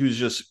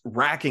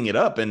racking it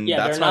up. And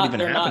that's not even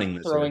happening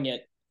this throwing year.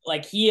 it.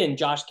 Like he and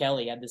Josh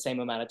Kelly had the same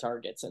amount of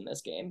targets in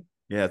this game.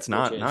 Yeah, it's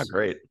not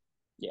great.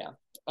 Yeah.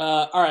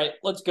 All right,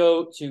 let's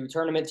go to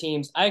tournament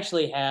teams. I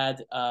actually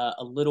had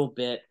a little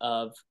bit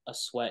of a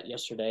sweat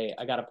yesterday.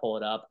 I got to pull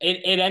it up.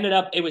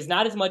 It was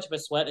not as much of a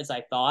sweat as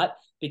I thought,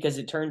 because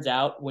it turns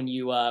out when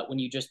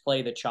you just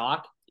play the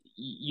chalk,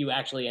 you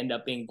actually end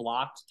up being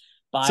blocked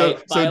by. So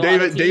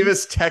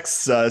Davis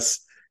texts us,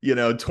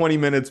 20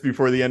 minutes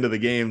before the end of the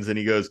games, and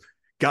he goes,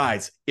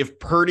 "Guys, if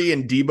Purdy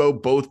and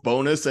Debo both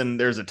bonus and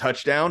there's a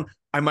touchdown,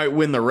 I might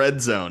win the red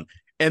zone."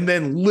 And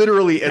then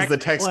literally as the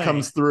text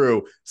comes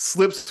through,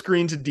 slip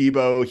screen to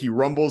Debo. He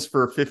rumbles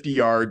for a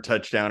 50-yard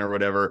touchdown or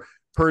whatever.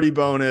 Purdy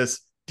bonus,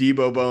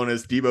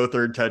 Debo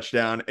third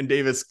touchdown. And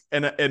Davis,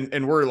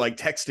 and we're like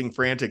texting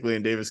frantically.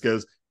 And Davis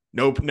goes,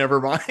 "Nope,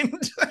 never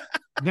mind."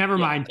 Never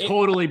mind.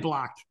 Totally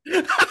blocked.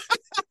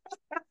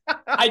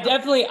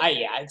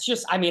 It's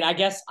just, I mean, I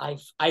guess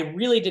I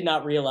really did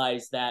not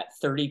realize that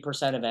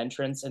 30% of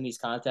entrants in these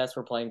contests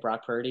were playing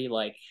Brock Purdy.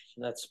 Like,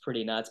 that's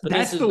pretty nuts. But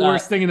that's the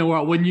worst thing in the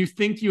world. When you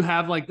think you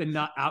have like the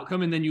nut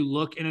outcome and then you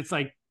look and it's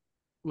like,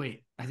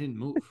 wait, I didn't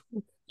move.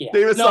 Yeah.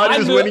 Davis thought he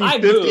was winning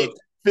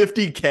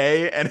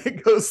 50K and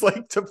it goes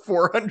like to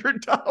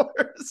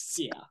 $400.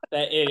 Yeah,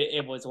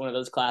 it was one of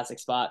those classic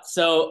spots.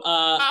 So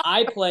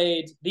I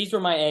played, these were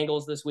my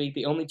angles this week.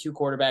 The only 2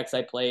 quarterbacks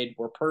I played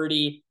were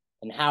Purdy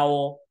and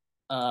Howell.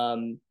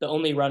 The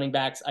only running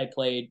backs I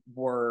played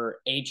were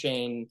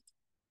A-Chain,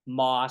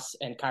 Moss,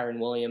 and Kyron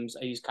Williams.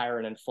 I used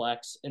Kyron and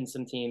Flex in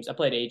some teams. I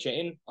played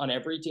A-Chain on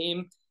every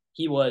team.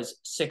 He was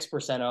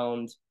 6%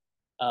 owned.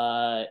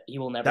 He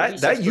will never be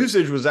 6%. That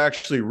usage was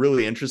actually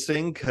really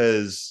interesting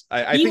because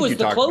I think was you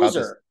the talked closer.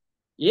 About this.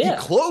 Yeah.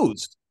 He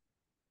closed.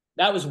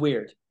 That was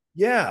weird.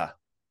 Yeah.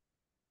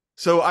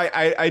 So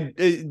I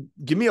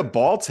give me a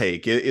ball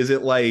take. Is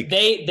it like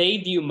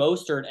they view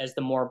Mostert as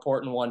the more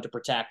important one to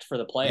protect for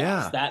the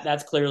playoffs? Yeah.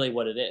 That's clearly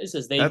what it is.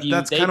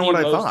 That's kind of what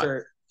I thought.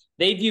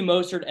 They view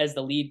Mostert as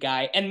the lead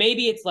guy, and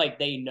maybe it's like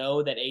they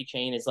know that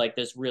A-Chain is like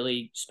this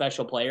really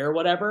special player or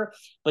whatever,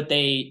 but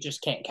they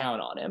just can't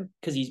count on him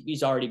because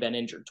he's already been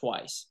injured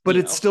twice. But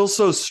it's still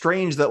so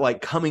strange that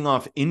like coming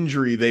off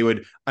injury, they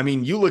would. I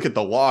mean, you look at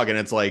the log and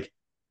it's like.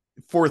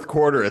 Fourth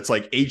quarter, it's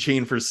like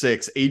A-Chain for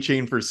 6,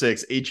 A-Chain for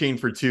 6, A-Chain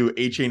for 2,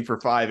 A-Chain for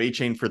 5,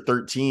 A-Chain for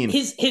 13.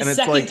 His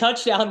second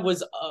touchdown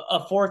was a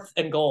 4th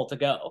and goal to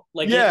go.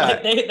 Like,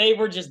 yeah. They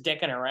were just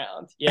dicking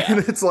around. Yeah. And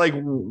it's like,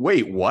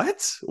 wait,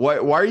 what? Why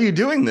are you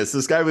doing this?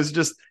 This guy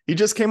he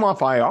just came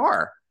off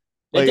IR.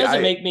 That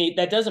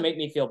doesn't make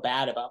me feel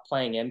bad about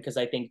playing him, because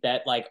I think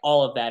that like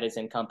all of that is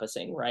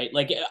encompassing, right?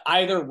 Like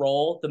either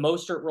role, the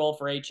Mostert role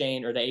for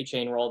A-Chain or the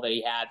A-Chain role that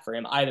he had for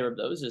him, either of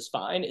those is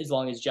fine as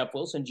long as Jeff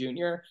Wilson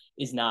Jr.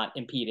 is not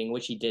impeding,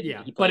 which he didn't.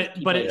 Yeah, but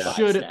it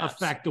should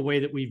affect the way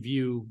that we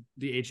view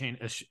the A-Chain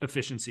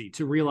efficiency,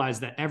 to realize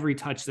that every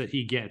touch that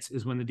he gets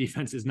is when the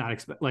defense is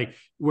not like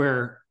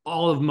where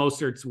all of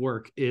Mostert's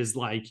work is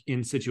like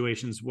in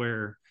situations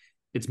where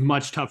it's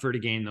much tougher to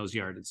gain those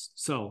yards.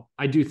 So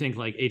I do think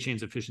like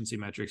A-Chain's efficiency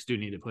metrics do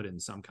need to put in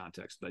some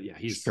context, but yeah,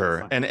 he's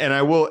sure. And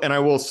I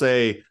will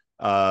say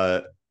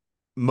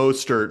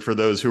Mostert, for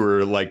those who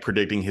are like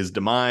predicting his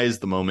demise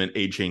the moment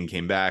A-Chain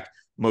came back,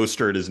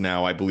 Mostert is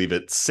now, I believe,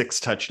 at 6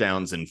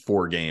 touchdowns in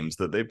 4 games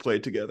that they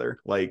played together.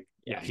 Like,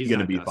 yeah, he's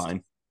going to be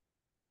fine.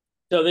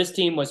 So this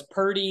team was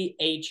Purdy,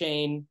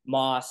 A-Chain,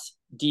 Moss,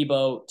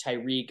 Debo,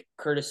 Tyreek,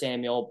 Curtis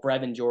Samuel,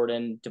 Brevin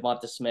Jordan,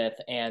 Devonta Smith,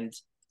 and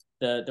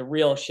the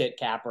real shit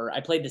capper.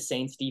 I played the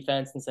Saints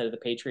defense instead of the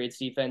Patriots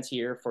defense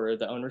here for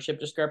the ownership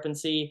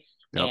discrepancy.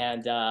 Yep.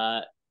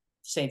 And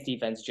Saints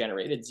defense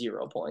generated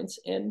 0 points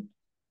in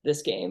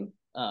this game.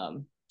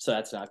 So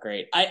that's not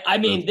great. I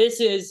mean, this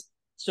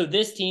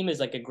team is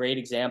like a great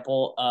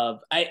example of,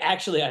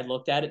 I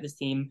looked at it, this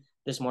team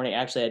this morning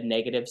actually had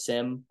negative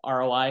sim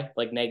ROI,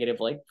 like negative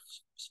like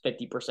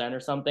 50% or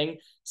something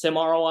sim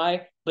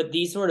ROI. But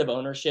these sort of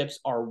ownerships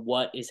are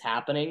what is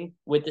happening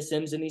with the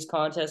sims in these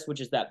contests,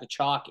 which is that the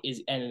chalk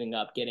is ending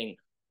up getting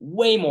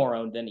way more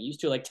owned than it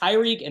used to. Like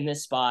Tyreek in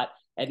this spot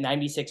at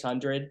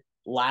 9,600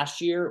 last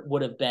year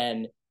would have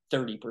been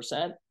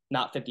 30%,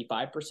 not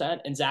 55%.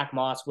 And Zach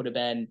Moss would have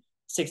been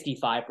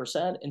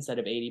 65% instead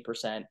of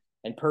 80%.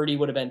 And Purdy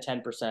would have been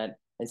 10%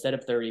 instead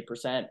of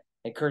 30%.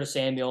 And Curtis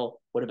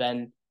Samuel would have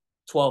been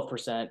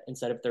 12%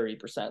 instead of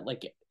 30%.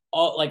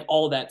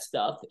 All that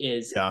stuff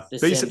is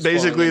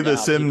basically the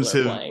Sims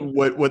have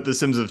what the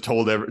Sims have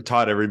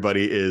taught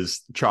everybody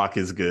is chalk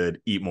is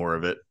good, eat more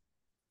of it.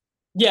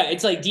 Yeah,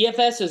 it's like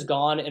DFS has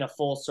gone in a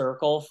full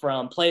circle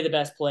from play the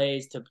best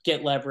plays to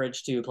get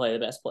leverage to play the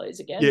best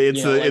plays again. Yeah,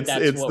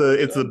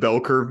 it's the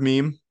bell curve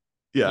meme.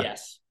 Yeah.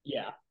 Yes.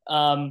 Yeah.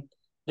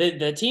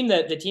 The team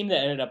that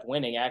ended up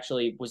winning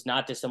actually was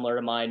not dissimilar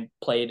to mine,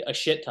 played a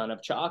shit ton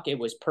of chalk. It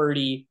was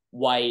Purdy,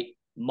 White,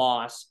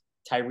 Moss,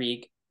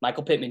 Tyreek.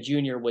 Michael Pittman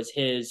Jr. was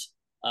his,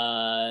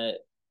 verge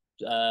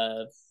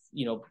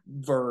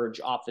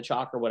off the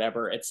chalk or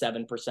whatever at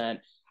 7%.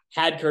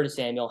 Had Curtis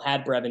Samuel,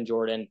 had Brevin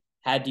Jordan,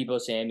 had Debo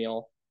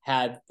Samuel,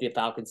 had the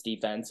Falcons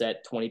defense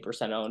at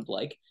 20% owned.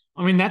 Like,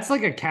 I mean, that's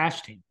like a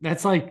cash team.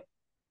 That's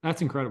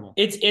incredible.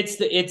 It's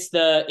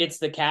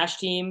the cash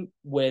team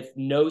with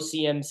no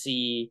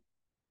CMC,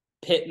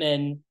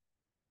 Pittman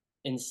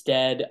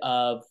instead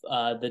of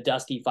the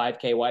dusty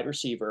 5K wide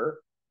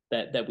receiver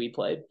that we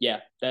played. Yeah,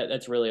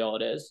 that's really all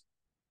it is.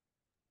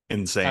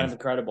 Insane. Kind of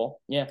incredible.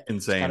 Yeah.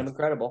 Insane. Kind of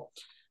incredible.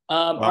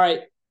 All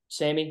right,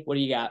 Sammy, what do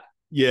you got?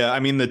 Yeah,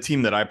 I mean, the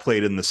team that I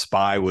played in the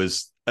Spy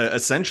was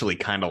essentially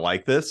kind of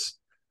like this.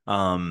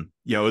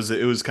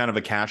 It was kind of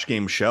a cash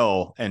game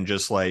shell and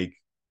just like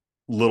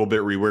a little bit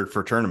reworked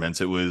for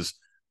tournaments. It was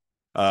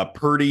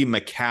Purdy,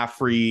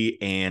 McCaffrey,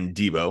 and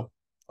Debo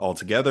all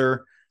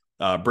together,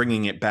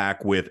 bringing it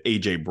back with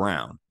AJ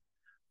Brown.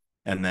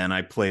 And then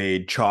I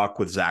played chalk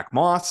with Zach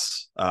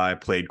Moss. I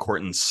played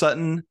Courtland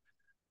Sutton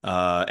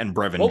and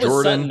Brevin Jordan. What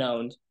was Sutton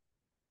owned?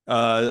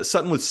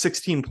 Sutton was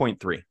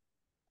 16.3.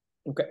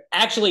 Okay,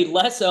 actually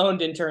less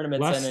owned in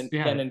tournaments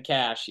than in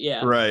cash.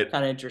 Yeah, right.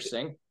 Kind of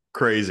interesting.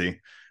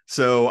 Crazy.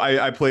 So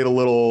I played a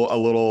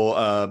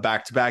little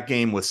back-to-back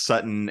game with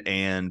Sutton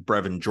and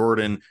Brevin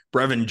Jordan.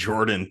 Brevin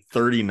Jordan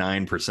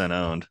 39%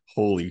 owned.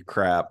 Holy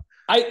crap!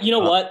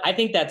 What? I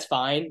think that's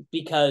fine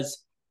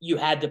because you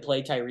had to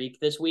play Tyreek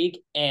this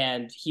week,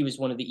 and he was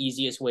one of the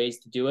easiest ways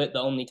to do it. The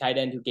only tight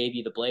end who gave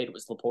you the blade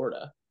was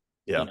Laporta.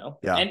 Yeah,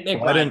 yeah, and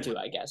McBride too,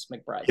 I guess.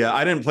 McBride. Yeah,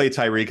 I didn't play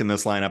Tyreek in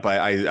this lineup.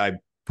 I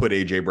put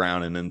AJ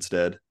Brown in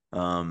instead.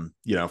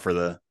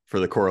 For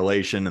the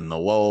correlation and the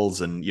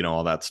lulls and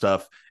all that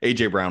stuff.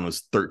 AJ Brown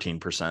was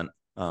 13%.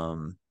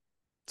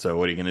 So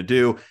what are you going to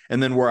do?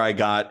 And then where I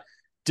got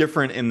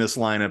different in this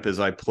lineup is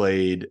I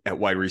played at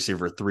wide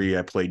receiver 3.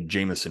 I played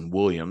Jameson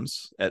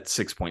Williams at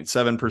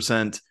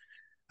 6.7%.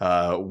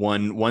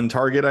 One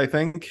target, I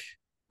think.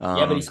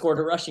 But he scored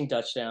a rushing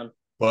touchdown.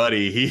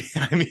 Buddy,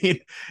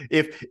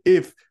 if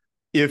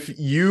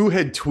you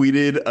had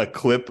tweeted a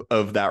clip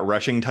of that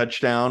rushing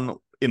touchdown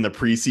in the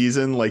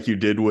preseason like you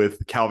did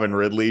with Calvin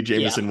Ridley,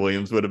 Jameson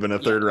Williams would have been a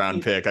third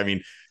round pick. I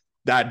mean,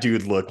 that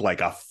dude looked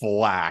like a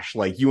flash.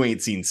 Like you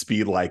ain't seen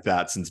speed like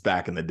that since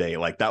back in the day.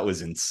 Like that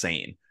was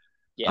insane.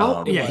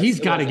 Yeah,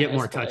 he's got to get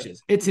more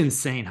touches. It's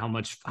insane how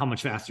much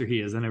faster he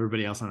is than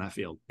everybody else on that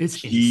field. It's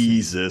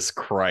Jesus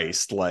insane.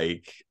 Christ.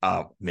 Like,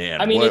 oh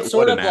man. I mean, it's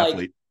sort of like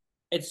athlete.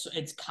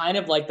 it's kind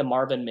of like the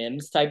Marvin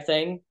Mims type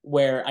thing,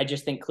 where I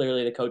just think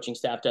clearly the coaching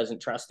staff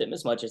doesn't trust him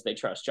as much as they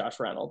trust Josh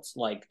Reynolds.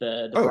 Like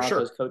the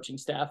Broncos coaching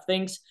staff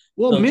thinks.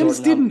 Well,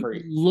 Mims didn't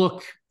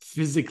look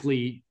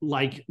physically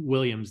like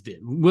Williams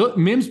did.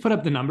 Mims put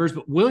up the numbers,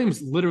 but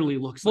Williams literally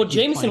looks like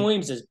Jameson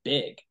Williams is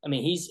big. I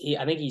mean,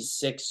 I think he's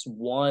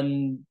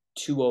 6'1",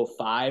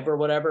 205 or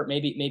whatever.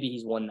 Maybe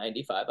he's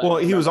 195. Well,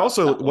 he was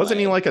also, wasn't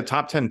he like a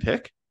top 10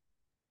 pick?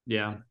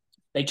 Yeah.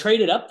 They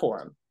traded up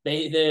for him.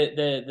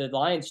 The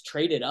Lions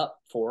traded up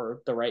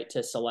for the right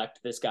to select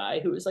this guy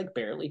who was like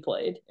barely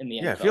played in the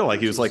NFL. Yeah, I feel like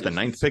he was like the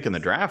 9th pick in the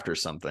draft or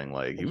something.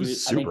 Like he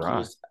was super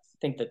high. I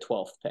think the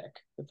 12th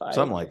pick.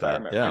 Something like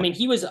that. Yeah. I mean,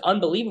 he was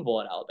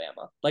unbelievable at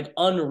Alabama, like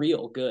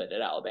unreal good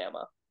at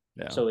Alabama.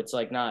 Yeah. So it's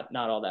like not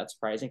all that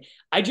surprising.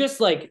 I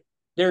just like,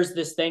 there's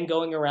this thing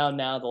going around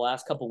now the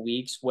last couple of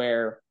weeks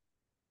where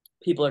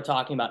people are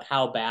talking about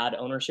how bad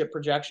ownership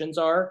projections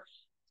are.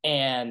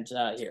 And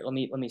here, let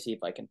me see if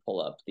I can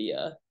pull up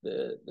the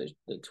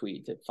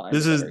tweet to find.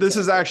 This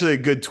is actually a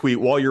good tweet.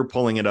 While you're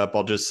pulling it up,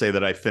 I'll just say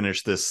that I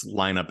finished this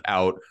lineup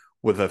out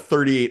with a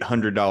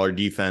 $3,800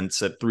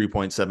 defense at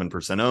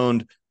 3.7%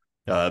 owned.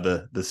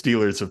 The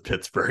Steelers of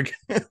Pittsburgh.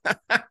 2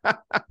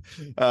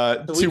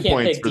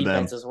 points for them.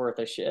 Defense is worth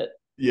a shit.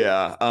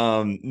 Yeah,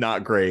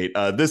 not great.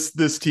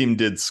 This team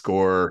did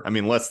score. I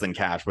mean, less than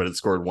cash, but it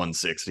scored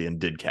 160 and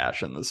did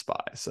cash in the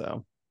SPY.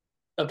 So.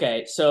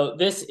 Okay, so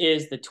this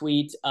is the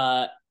tweet.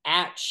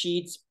 At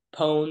Sheets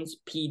Pones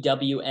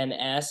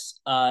PWNS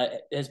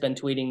has been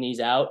tweeting these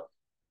out.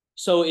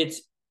 So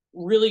it's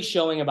really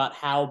showing about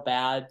how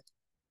bad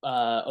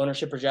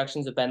ownership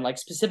projections have been, like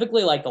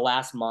specifically like the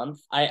last month.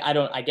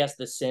 I guess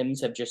the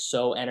Sims have just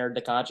so entered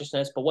the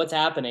consciousness, but what's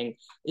happening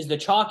is the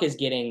chalk is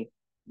getting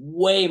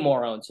way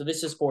more owned. So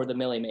this is for the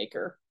Millie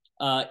Maker.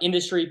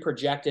 Industry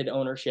projected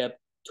ownership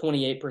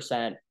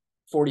 28%.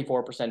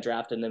 44%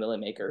 drafted in the Millie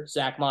Maker.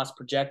 Zach Moss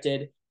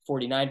projected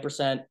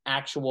 49%,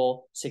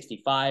 actual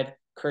 65.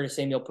 Curtis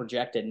Samuel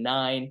projected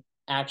 9,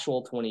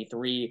 actual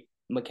 23.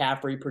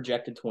 McCaffrey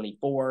projected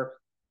 24.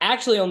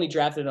 Actually only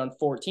drafted on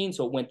 14,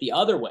 so it went the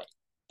other way.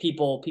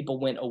 People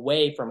went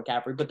away from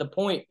McCaffrey, but the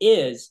point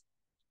is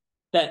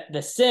that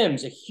the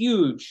Sims, a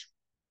huge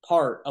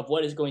part of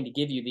what is going to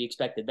give you the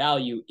expected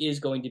value, is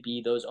going to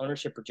be those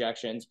ownership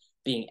projections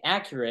being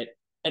accurate.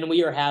 And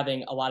we are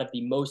having a lot of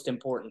the most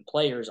important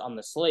players on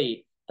the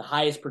slate, the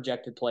highest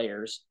projected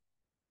players,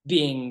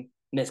 being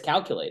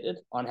miscalculated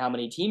on how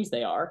many teams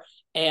they are.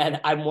 And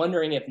I'm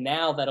wondering if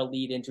now that'll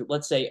lead into,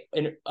 let's say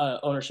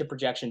ownership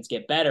projections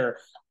get better.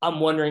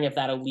 I'm wondering if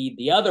that'll lead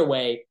the other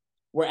way,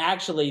 where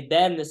actually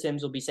then the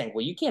Sims will be saying,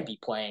 well, you can't be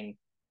playing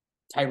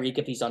Tyreek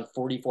if he's on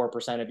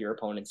 44% of your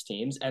opponent's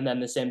teams. And then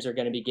the Sims are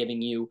going to be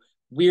giving you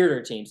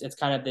weirder teams. It's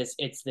kind of this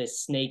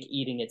snake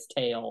eating its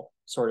tail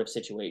sort of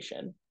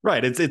situation.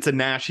 Right. It's a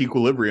Nash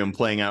equilibrium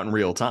playing out in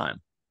real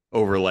time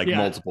over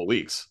multiple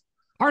weeks.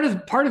 Part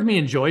of me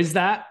enjoys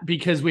that,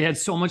 because we had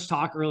so much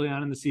talk early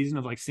on in the season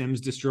of like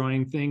Sims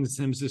destroying things.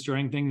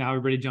 Now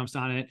everybody jumps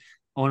on it.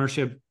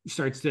 Ownership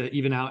starts to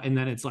even out, and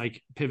then it's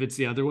like pivots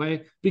the other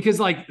way, because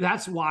like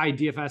that's why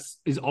DFS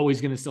is always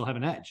going to still have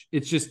an edge.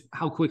 It's just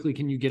how quickly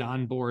can you get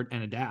on board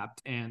and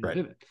adapt and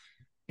pivot.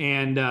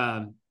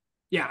 And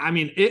yeah, I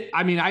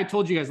mean, I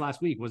told you guys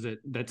last week, was it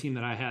that team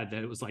that I had,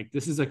 that it was like,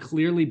 this is a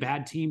clearly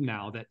bad team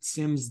now that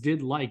Sims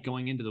did like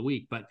going into the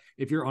week. But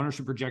if your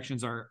ownership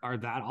projections are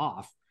that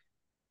off,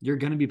 you're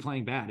going to be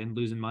playing bad and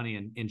losing money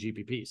in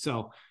GPP.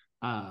 So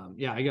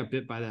yeah, I got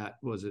bit by that.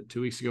 Was it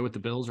 2 weeks ago with the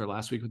Bills or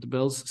last week with the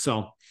Bills?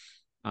 So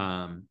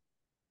yeah,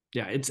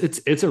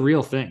 it's a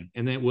real thing,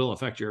 and it will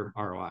affect your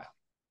ROI.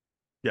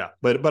 Yeah.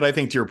 But I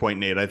think to your point,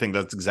 Nate, I think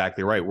that's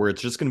exactly right, where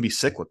it's just going to be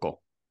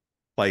cyclical.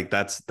 Like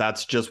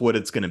that's just what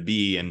it's going to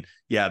be. And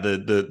yeah,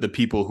 the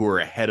people who are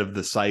ahead of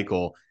the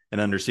cycle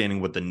and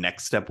understanding what the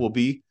next step will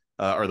be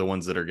are the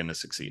ones that are going to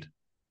succeed.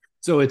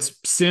 So it's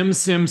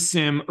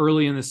sim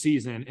early in the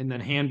season, and then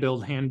hand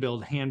build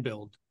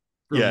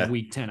from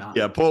week 10 on.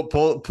 Yeah,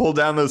 pull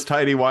down those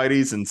tidy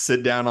whities and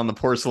sit down on the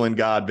porcelain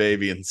god,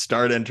 baby, and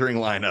start entering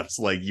lineups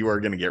like you are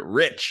going to get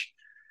rich.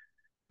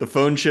 The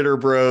phone shitter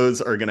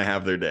bros are going to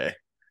have their day.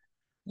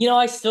 You know,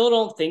 I still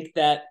don't think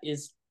that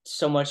is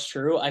so much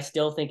true. I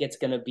still think it's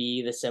going to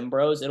be the sim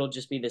bros. It'll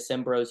just be the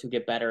sim bros who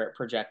get better at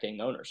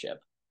projecting ownership.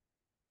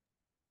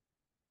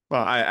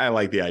 Well, I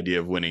like the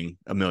idea of winning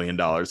 $1 million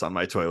on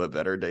my toilet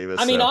better, Davis.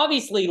 I mean,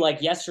 obviously,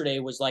 like yesterday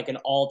was like an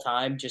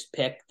all-time just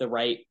pick the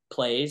right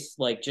plays.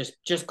 Like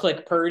just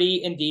click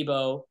Purdy and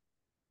Debo,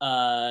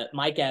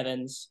 Mike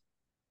Evans,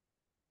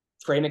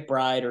 Trey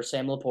McBride, or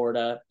Sam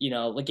Laporta. You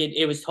know, like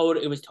it was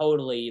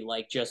totally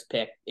like just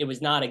pick. It was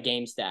not a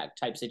game stack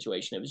type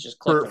situation. It was just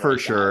click for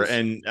sure.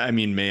 And I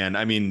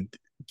mean,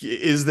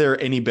 is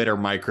there any better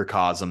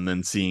microcosm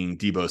than seeing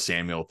Debo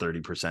Samuel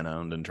 30%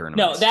 owned in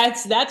tournaments? No,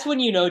 that's when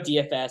you know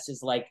DFS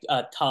is like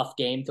a tough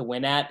game to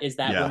win at. Is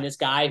that when this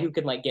guy who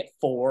could like get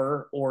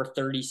 4 or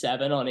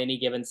 37 on any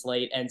given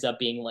slate ends up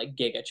being like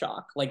giga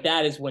chalk? Like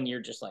that is when you're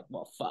just like,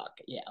 well, fuck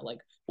yeah. Like,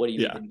 what do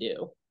you even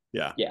do?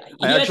 Yeah. Yeah.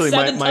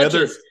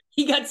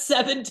 He got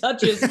 7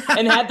 touches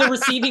and had the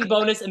receiving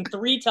bonus and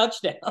 3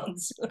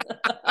 touchdowns.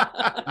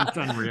 That's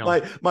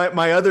unreal.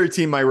 My other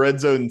team, my red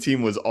zone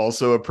team, was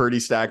also a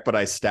Purdy stack, but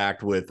I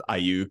stacked with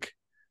Ayuk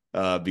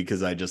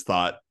because I just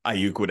thought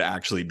Ayuk would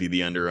actually be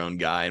the under-owned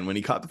guy. And when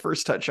he caught the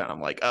first touchdown,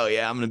 I'm like, oh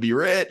yeah, I'm going to be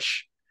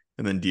rich.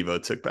 And then Devo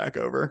took back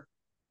over.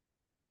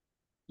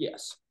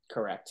 Yes,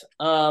 correct.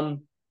 All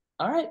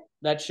right.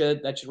 That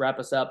should wrap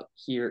us up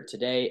here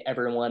today,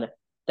 everyone.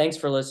 Thanks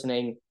for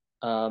listening.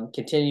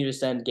 Continue to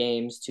send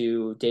games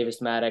to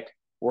Davis Maddock,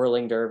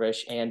 Whirling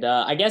Dervish, and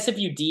I guess if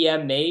you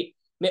DM Nate,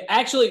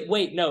 actually,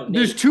 wait, no. Nate,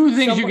 there's 2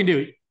 things you can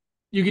do.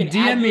 You can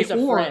DM me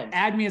or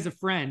add me as a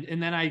friend,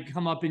 and then I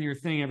come up in your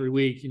thing every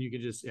week, and you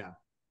can just Yeah,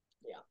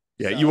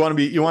 so. You want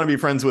to be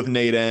friends with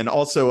Nate, and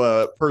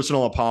also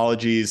personal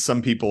apologies.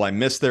 Some people I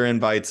missed their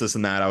invites, this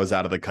and that. I was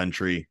out of the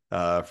country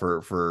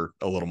for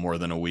a little more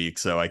than a week,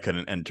 so I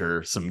couldn't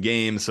enter some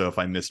games. So if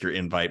I missed your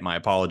invite, my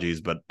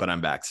apologies. But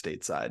I'm back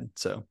stateside,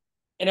 so.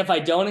 And if I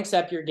don't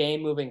accept your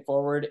game moving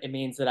forward, it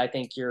means that I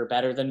think you're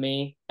better than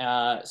me.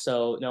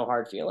 So no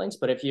hard feelings.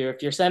 But if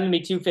you're sending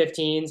me 2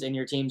 15s and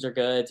your teams are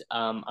good,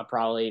 I'm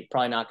probably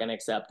not going to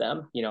accept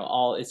them. You know,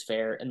 all is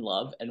fair in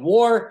love and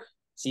war.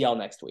 See y'all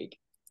next week.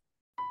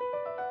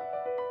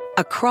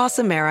 Across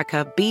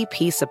America,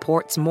 BP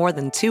supports more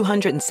than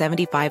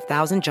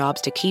 275,000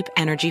 jobs to keep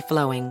energy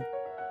flowing.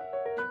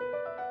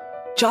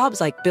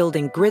 Jobs like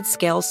building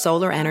grid-scale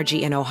solar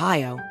energy in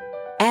Ohio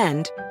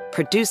and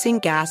producing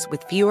gas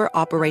with fewer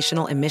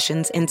operational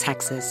emissions in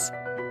Texas.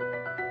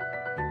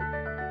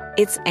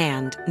 It's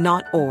and,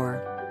 not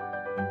or.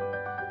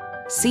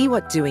 See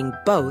what doing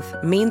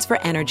both means for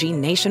energy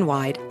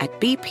nationwide at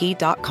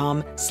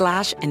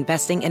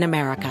bp.com/investing in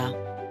America.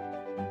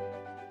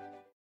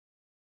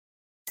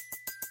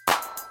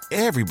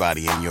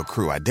 Everybody in your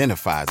crew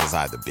identifies as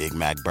either Big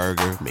Mac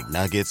Burger,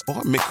 McNuggets,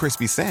 or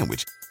McCrispy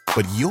Sandwich.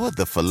 But you're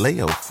the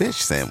Filet-O-Fish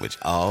Sandwich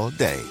all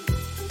day.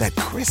 That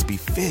crispy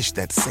fish,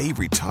 that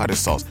savory tartar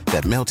sauce,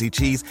 that melty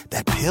cheese,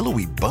 that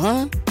pillowy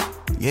bun.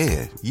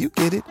 Yeah, you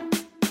get it.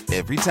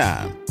 Every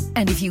time.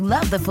 And if you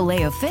love the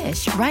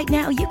Filet-O-Fish, right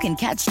now you can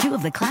catch 2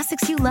 of the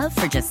classics you love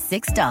for just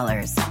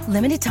 $6.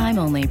 Limited time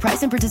only.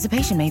 Price and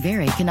participation may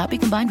vary. Cannot be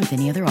combined with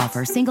any other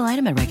offer. Single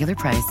item at regular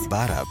price.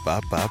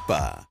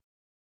 Ba-da-ba-ba-ba.